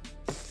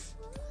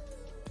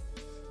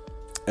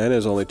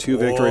 Anna's only 2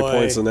 victory Boy,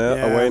 points in that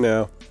yeah. away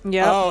now.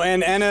 Yeah. Oh,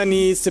 and Anna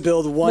needs to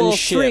build 1 Well,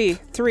 ship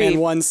three. and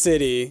 1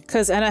 city.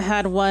 Because Anna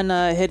had 1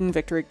 hidden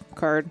victory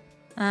card.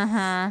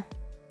 So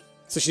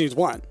she needs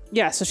 1.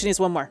 Yeah, so she needs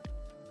 1 more.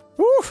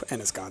 Woo!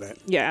 Anna's got it.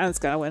 Yeah, Anna's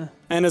gotta win.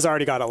 Anna's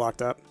already got it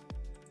locked up.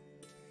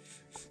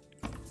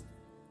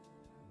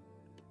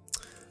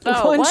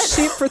 Oh, 1 what?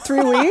 sheep for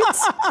 3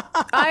 weeks?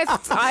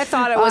 I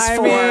thought it was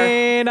 4.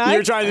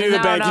 You're trying to do the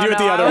No, bank. no, You do it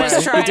the no, other I way.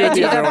 was trying You do to it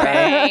do the the other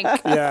way.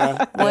 bank.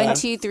 Yeah. 1,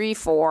 2, 3,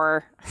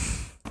 4.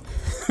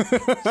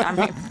 I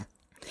mean,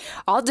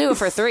 I'll do it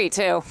for 3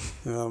 too.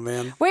 Oh,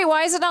 man. Wait,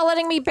 why is it not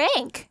letting me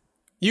bank?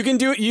 You can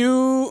do it.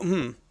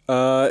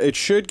 It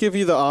should give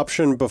you the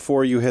option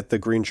before you hit the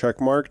green check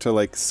mark to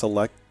like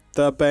select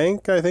the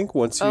bank, I think,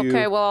 once you...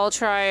 Okay, well, I'll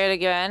try it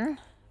again.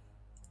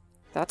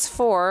 That's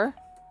 4.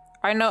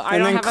 I know I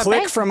And don't then have a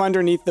click bank. from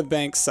underneath the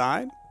bank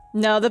side.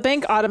 No, the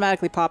bank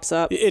automatically pops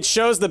up. It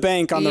shows the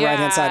bank on the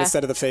right-hand side Yeah.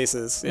 instead of the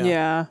faces.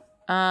 Yeah.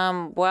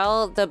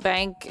 Well, the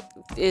bank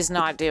is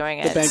not doing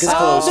it. The bank is so-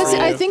 closed for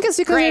I you. think it's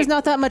because Great. there's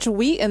not that much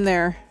wheat in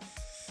there.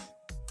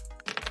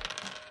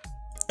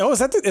 Oh, is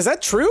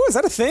that true? Is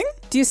that a thing?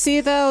 Do you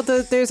see though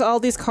there's all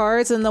these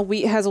cards and the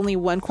wheat has only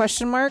 1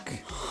 question mark?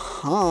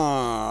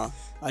 Huh.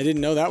 I didn't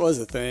know that was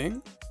a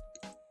thing.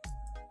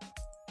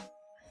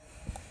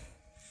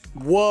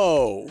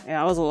 Whoa.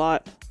 Yeah, that was a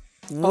lot.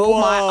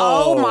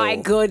 Oh my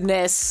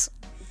goodness.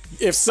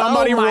 If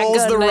somebody Oh my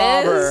rolls the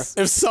robber. goodness.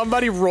 If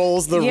somebody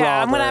rolls the robber.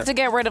 Yeah, I'm gonna have to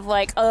get rid of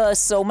like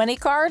so many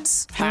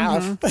cards.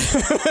 half.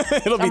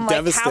 It'll be I'm like,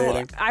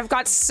 devastating. I've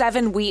got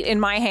 7 wheat in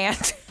my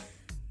hand.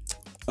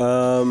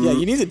 Yeah,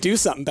 you need to do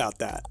something about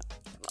that.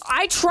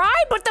 I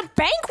tried, but the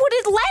bank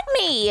wouldn't let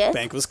me.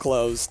 Bank was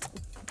closed.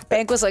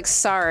 Bank was like,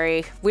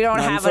 sorry, we don't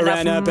have enough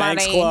Renna,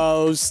 bank's money.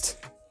 closed.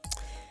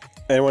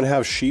 Anyone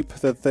have sheep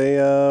that they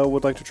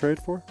would like to trade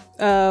for?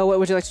 What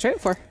would you like to trade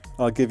it for?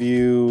 I'll give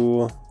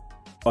you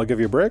a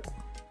brick.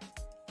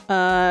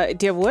 Do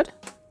you have wood?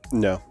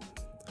 No.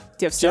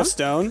 Do you have stone? Jeff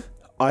Stone.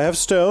 I have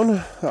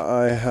stone.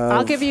 I have...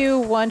 I'll give you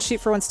 1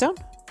 sheep for 1 stone.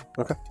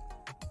 Okay.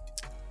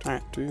 All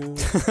right. Do...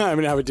 I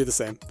mean, I would do the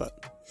same, but.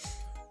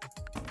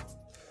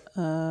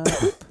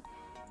 Boop.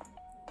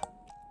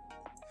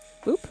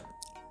 Boop.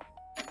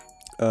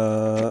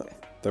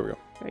 There we go.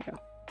 There you go.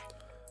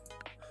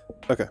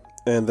 Okay.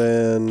 And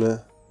then...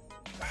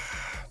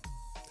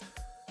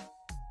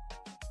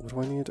 What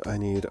do I need? I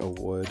need a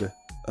wood.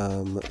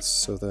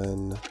 So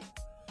then...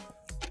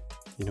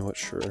 You know what?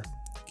 Sure.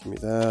 Give me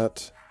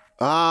that.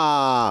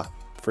 Ah!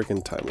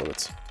 Freaking time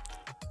limits.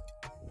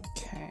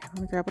 Okay, let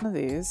me grab one of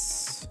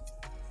these.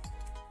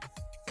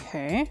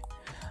 Okay.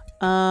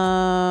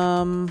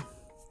 Does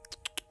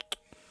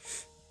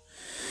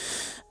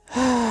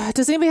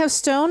anybody have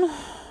stone?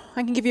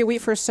 I can give you a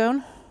wheat for a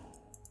stone.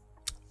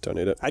 Don't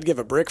need it. I'd give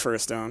a brick for a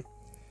stone.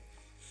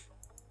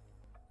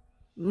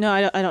 No,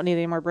 I don't need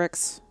any more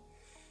bricks.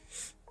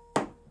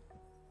 Nah.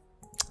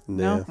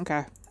 No?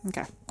 Okay.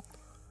 Okay.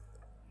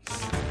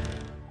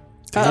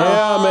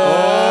 Damn it!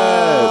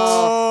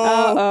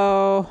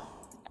 Uh-oh.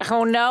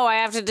 Oh no, I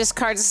have to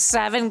discard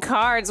 7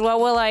 cards. What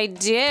will I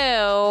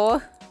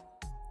do?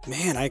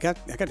 Man, I got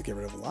to get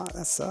rid of a lot.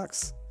 That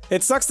sucks.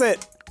 It sucks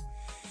that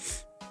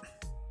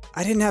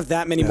I didn't have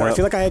that many more. I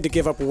feel like I had to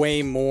give up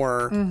way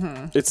more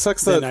It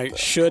sucks than that I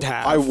should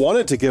have. I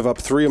wanted to give up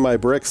 3 of my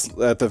bricks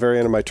at the very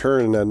end of my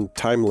turn and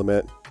time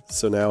limit.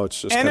 So now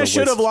it's just. Anna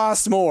should have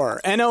lost more.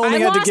 Anna only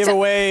had to give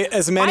away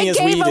as many as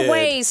we did. I gave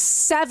away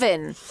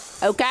 7,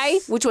 okay?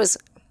 Which was,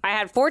 I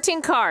had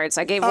 14 cards.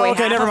 I gave away half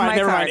never of mind, my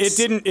never mind. cards.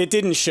 It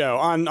didn't show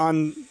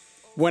on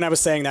when I was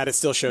saying that. It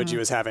still showed you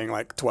as having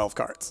like 12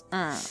 cards.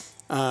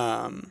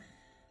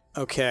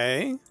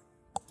 Okay.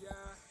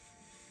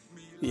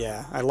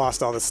 Yeah, I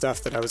lost all the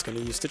stuff that I was going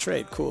to use to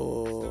trade.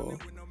 Cool.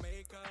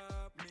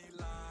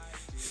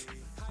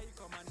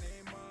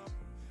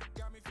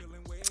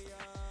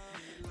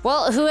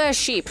 Well, who has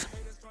sheep?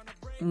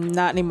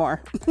 Not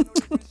anymore.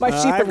 My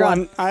sheep are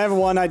gone. I have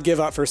one I'd give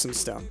up for some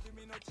stone.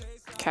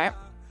 Okay.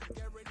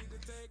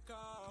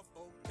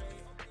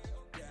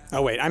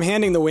 Oh, wait. I'm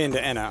handing the win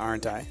to Enna,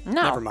 aren't I?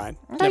 No. Never mind.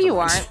 No, you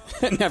aren't.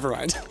 Never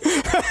mind.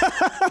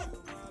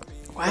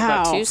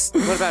 Wow.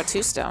 What about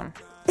 2 stone?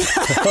 Not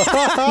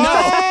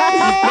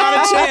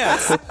a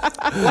chance.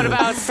 What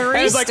about 3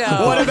 I was like,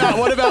 stone?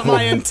 what about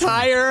my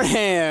entire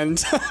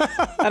hand?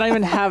 I don't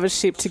even have a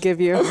sheep to give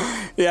you.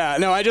 Yeah,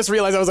 no, I just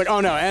realized I was like, oh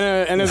no,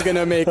 Enna's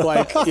gonna make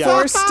like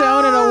 4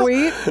 stone and a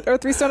wheat? Or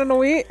 3 stone and a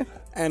wheat?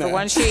 Enna. For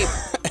 1 sheep.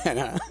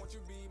 Enna.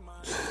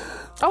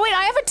 Oh wait,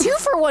 I have a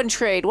 2-for-1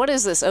 trade. What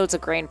is this? Oh, it's a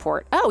grain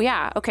port. Oh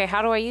yeah. Okay,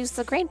 how do I use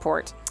the grain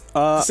port?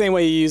 The same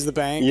way you use the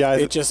bank. Yeah,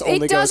 it just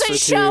only It goes for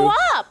doesn't 2. show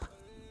up.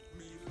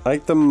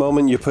 Like the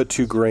moment you put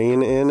 2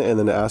 grain in and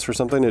then ask for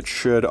something, it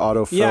should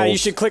autofill. Yeah, you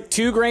should click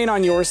 2 grain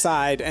on your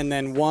side and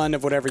then 1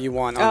 of whatever you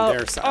want on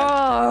their side.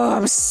 Oh,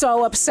 I'm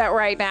so upset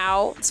right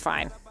now. It's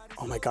fine.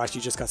 Oh my gosh,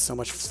 you just got so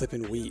much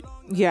flippin' wheat.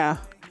 Yeah,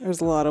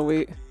 there's a lot of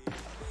wheat.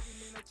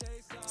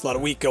 There's a lot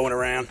of wheat going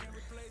around.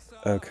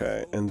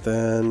 Okay, and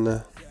then.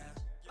 Man,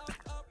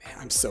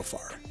 I'm so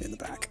far in the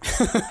back.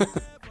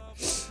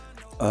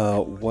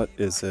 What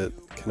is it?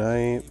 Can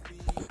I?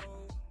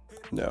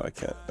 No, I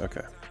can't.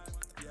 Okay.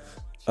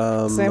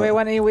 Does anybody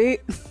want any wheat?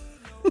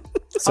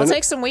 I'll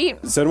take some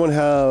wheat. Does anyone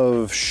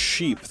have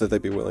sheep that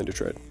they'd be willing to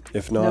trade?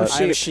 If not,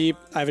 I have a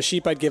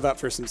sheep. I'd give up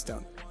for some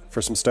stone.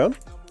 for some stone?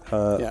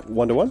 Yeah.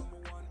 1 to 1?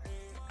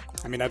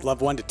 I mean, I'd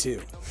love 1 to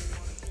 2.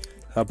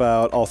 How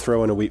about I'll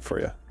throw in a wheat for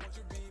you?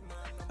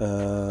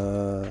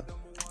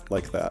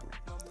 Like that.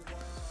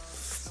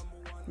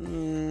 How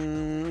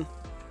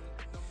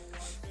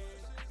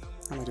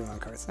am I doing on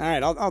cards? All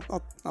right,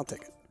 I'll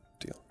take it.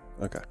 Deal.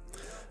 Okay.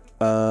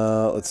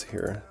 Let's see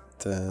here.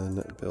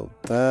 Then build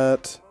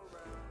that.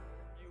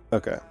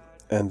 Okay.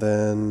 And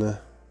then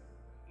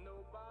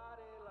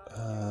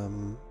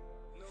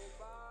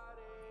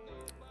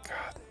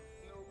God.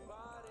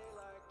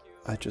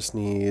 I just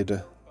need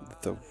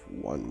the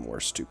 1 more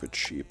stupid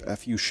sheep.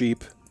 F you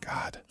sheep.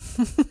 God.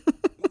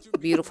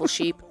 Beautiful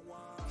sheep.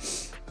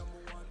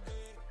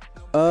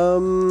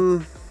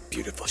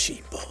 Beautiful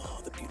sheep.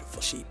 Oh, the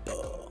beautiful sheep.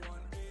 Oh.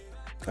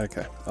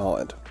 Okay, I'll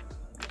end.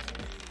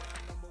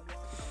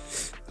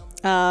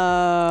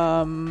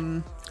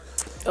 Oh,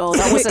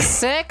 that was a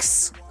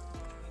 6.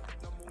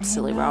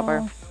 Silly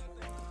robber.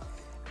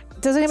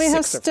 Does anybody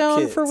have 6 are for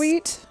stone for kids.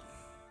 wheat?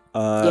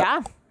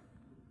 Yeah.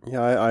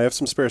 Yeah, I have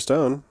some spare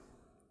stone.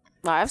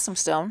 I have some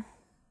stone.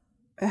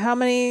 How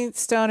many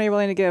stone are you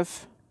willing to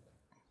give?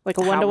 Like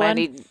a 1 to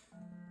 1?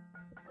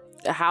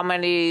 How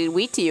many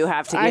wheat do you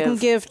have to give? I can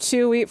give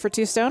 2 wheat for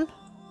 2 stone.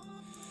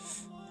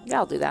 Yeah,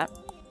 I'll do that.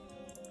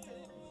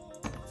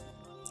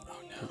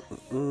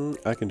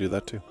 I can do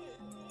that too.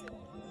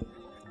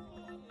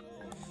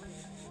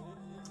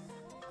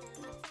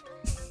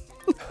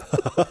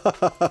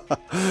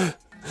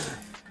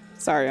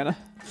 Sorry, Anna.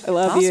 I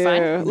love That's you.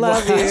 fine.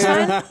 Love you.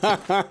 I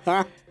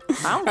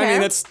don't care. I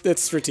mean,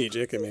 that's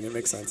strategic. I mean, it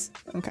makes sense.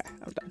 Okay,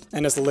 I'm done.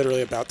 And it's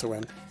literally about to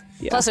win.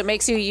 Yeah. Plus, it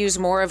makes you use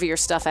more of your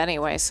stuff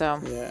anyway, so.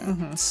 Yeah.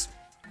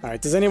 All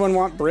right. Does anyone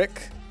want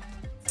brick?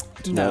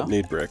 Do No. not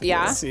need brick.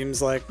 Yeah.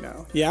 Seems like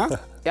no. Yeah.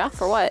 Yeah,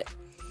 for what?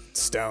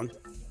 Stone.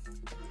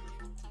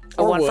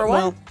 A 1 for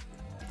 1?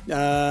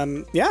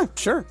 Well, yeah,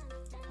 sure.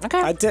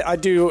 Okay.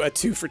 I'd do a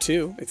 2 for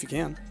 2 if you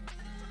can.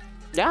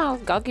 Yeah,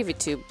 I'll give you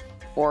 2.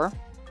 Or.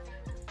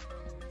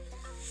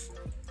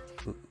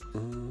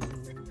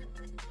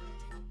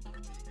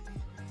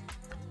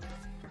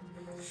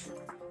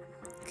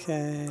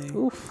 Okay.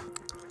 Oof.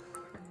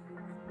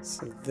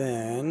 So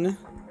then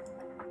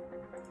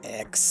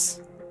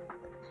X.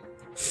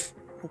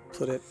 We'll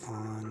put it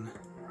on.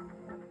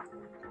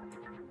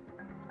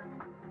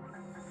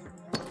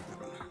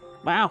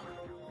 Wow.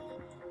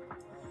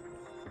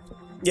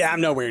 Yeah,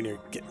 I'm nowhere near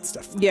getting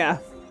stuff. Yeah.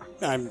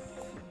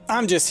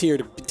 I'm just here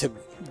to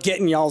get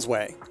in y'all's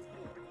way.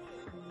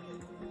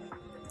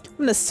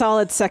 I'm in a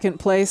solid second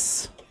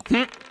place.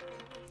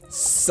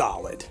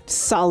 Solid.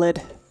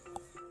 Solid.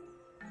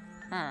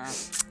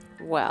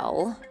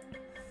 Well.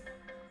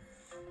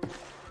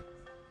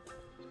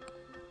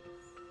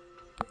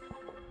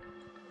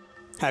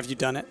 Have you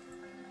done it?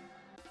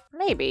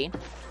 Maybe.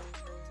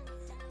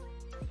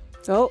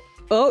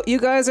 Oh, you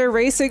guys are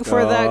racing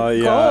for that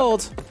yeah.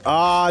 gold.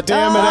 Ah,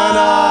 damn it,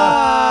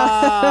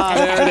 Anna!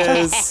 There it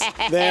is.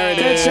 There it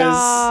is. Good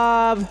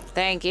job.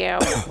 Thank you.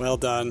 Well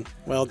done.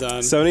 Well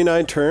done.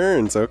 79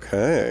 turns.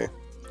 Okay.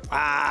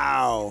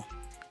 Wow.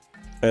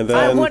 And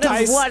I then would have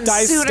dice- won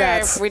dice sooner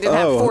stats. if we didn't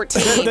have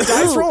 14. The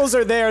dice rolls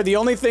are there. The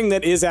only thing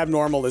that is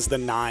abnormal is the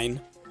 9.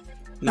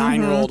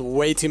 9 rolled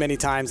way too many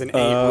times and 8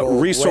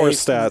 rolled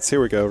resource way stats.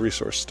 Here we go.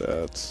 Resource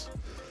stats.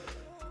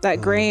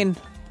 That grain.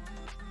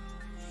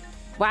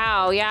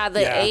 Wow, yeah,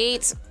 the Yeah.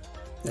 8.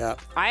 Yeah.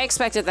 I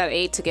expected that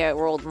 8 to get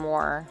rolled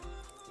more.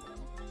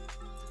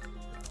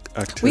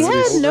 We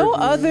Activities. had no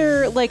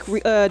other like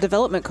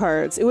development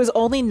cards. It was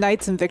only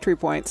knights and victory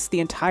points the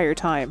entire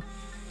time.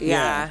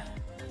 Yeah.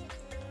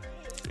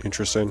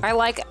 Interesting. I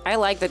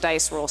like the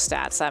dice roll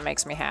stats. That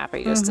makes me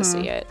happy just to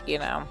see it, you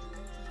know.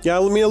 Yeah,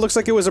 I mean, it looks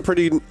like it was a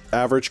pretty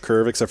average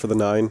curve, except for the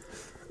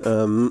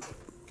 9.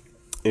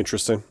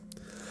 Interesting.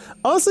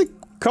 Honestly,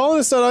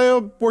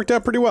 Colonist.io worked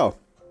out pretty well.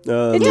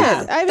 It did.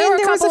 I There were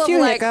mean, a there was a couple few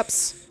of, like-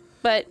 hiccups.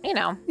 But, you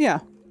know, Yeah.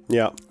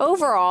 Yeah.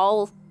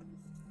 overall,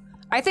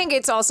 I think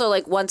it's also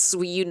like once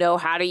you know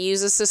how to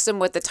use a system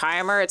with the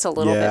timer, it's a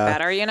little bit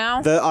better, you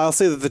know? I'll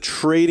say that the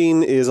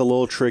trading is a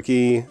little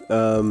tricky,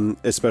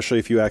 especially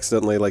if you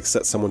accidentally like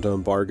set someone to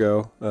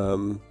embargo.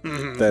 Then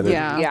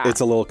Yeah. it's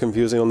a little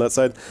confusing on that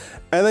side.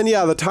 And then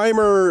the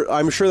timer.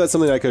 I'm sure that's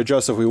something I could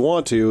adjust if we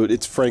want to.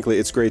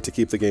 It's great to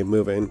keep the game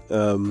moving.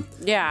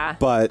 Yeah.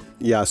 But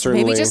yeah,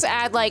 certainly. Maybe just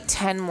add like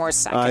 10 more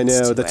seconds. I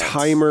know to the it.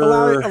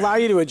 timer. Allow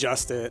you to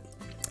adjust it.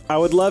 I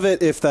would love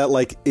it if that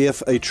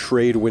if a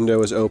trade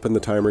window is open,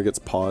 the timer gets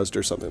paused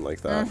or something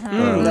like that.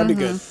 That'd be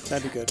good.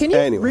 That'd be good. Can you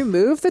Anyway.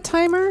 remove the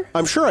timer?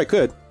 I'm sure I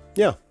could.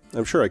 Yeah,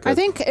 I'm sure I could. I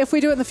think if we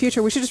do it in the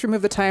future, we should just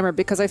remove the timer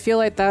because I feel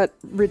like that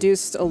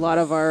reduced a lot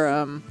of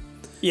our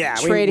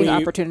trading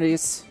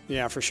opportunities.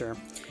 Yeah, for sure.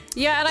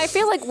 Yeah, and I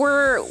feel like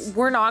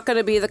we're not going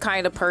to be the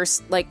kind of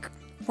person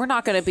we're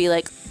not going to be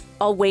like,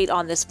 I'll wait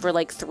on this for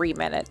like 3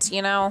 minutes,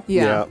 you know?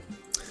 Yeah.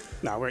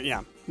 No,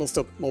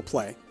 we'll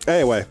play.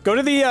 Anyway, Go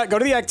to the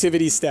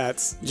activity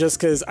stats just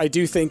because I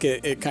do think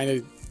it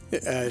kind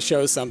of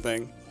shows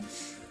something.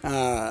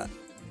 The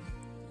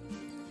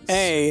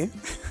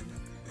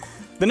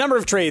number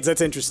of trades,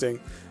 that's interesting.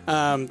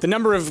 The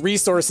number of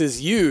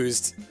resources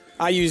used,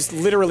 I used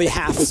literally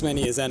half as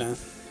many as Enna.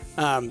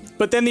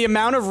 But then the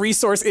amount of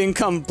resource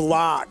income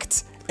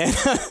blocked.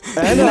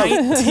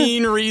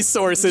 19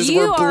 resources You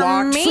were are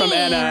blocked mean. from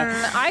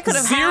Enna. I could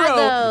have had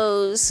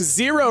those.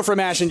 0 from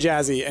Ash and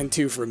Jazzy and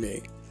 2 from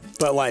me.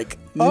 But like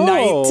Oh.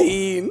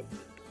 19.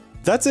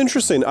 that's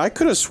interesting. I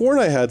could have sworn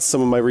I had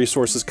some of my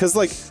resources because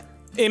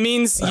It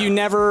means it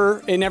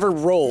never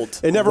rolled.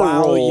 it never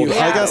while rolled. you I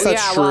had guess it.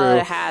 that's Yeah, true. while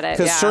I had it,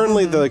 Because yeah.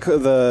 certainly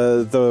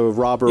the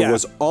robber Yeah.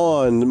 was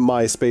on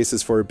my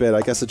spaces for a bit.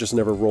 I guess it just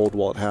never rolled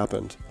while it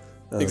happened.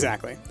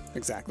 Exactly.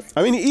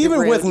 I mean, even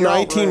rude. with You're all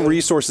 19 rude.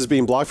 resources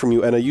being blocked from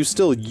you, Anna, you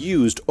still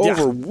used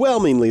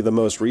overwhelmingly the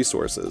most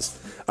resources.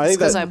 I think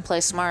Because I that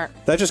play smart.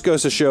 that just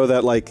goes to show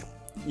that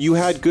you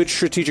had good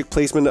strategic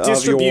placement of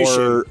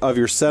Distribution.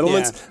 your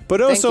settlements, Yeah.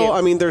 but also, you. I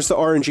mean, there's the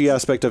RNG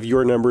aspect of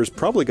your numbers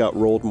probably got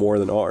rolled more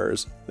than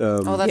ours.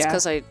 Oh, that's Yeah.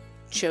 because I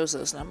chose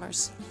those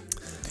numbers.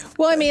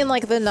 Well, I mean,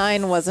 the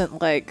 9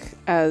 wasn't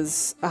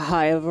as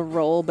high of a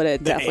roll, but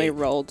it definitely 8.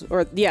 rolled.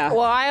 Or yeah.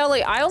 Well, I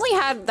only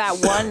had that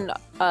one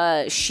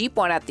sheep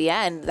one at the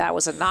end. That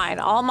was a 9.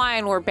 All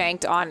mine were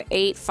banked on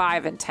 8,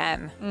 5, and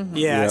 10.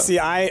 Yeah, Yeah. see,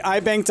 I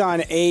banked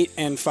on 8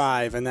 and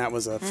 5, and that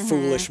was a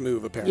foolish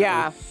move, apparently.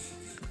 Yeah.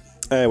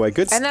 Anyway,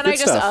 good And then good I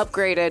just stuff.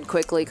 upgraded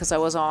quickly because I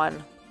was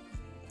on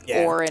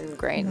Yeah. ore and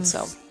grain.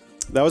 So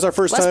That was our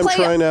 1st Let's time play-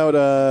 trying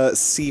out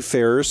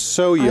Seafarers.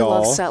 So, I y'all,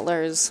 love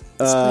Settlers.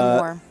 Let's play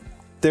more.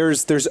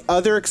 there's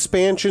other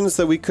expansions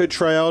that we could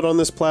try out on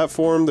this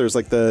platform. There's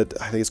I think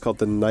it's called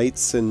the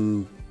Knights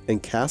and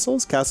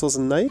Castles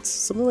and Knights,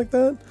 something like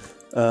that.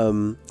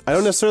 I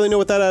don't necessarily know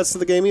what that adds to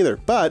the game either,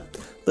 but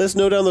let us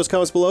know down in those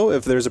comments below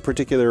if there's a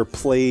particular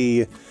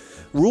play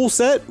rule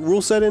set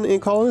in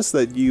Colonists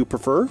that you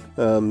prefer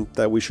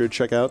that we should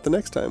check out the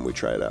next time we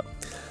try it out.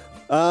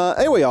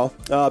 Anyway, y'all,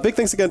 big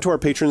thanks again to our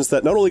patrons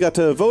that not only got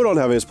to vote on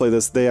having us play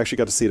this, they actually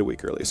got to see it a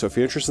week early. So if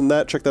you're interested in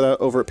that, check that out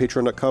over at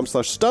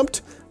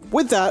patreon.com/stumped.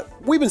 With that,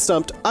 we've been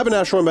Stumped. I've been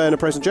Ash, joined by Anna,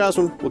 Price, and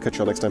Jasmine. We'll catch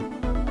y'all next time.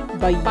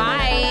 Bye.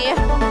 Bye.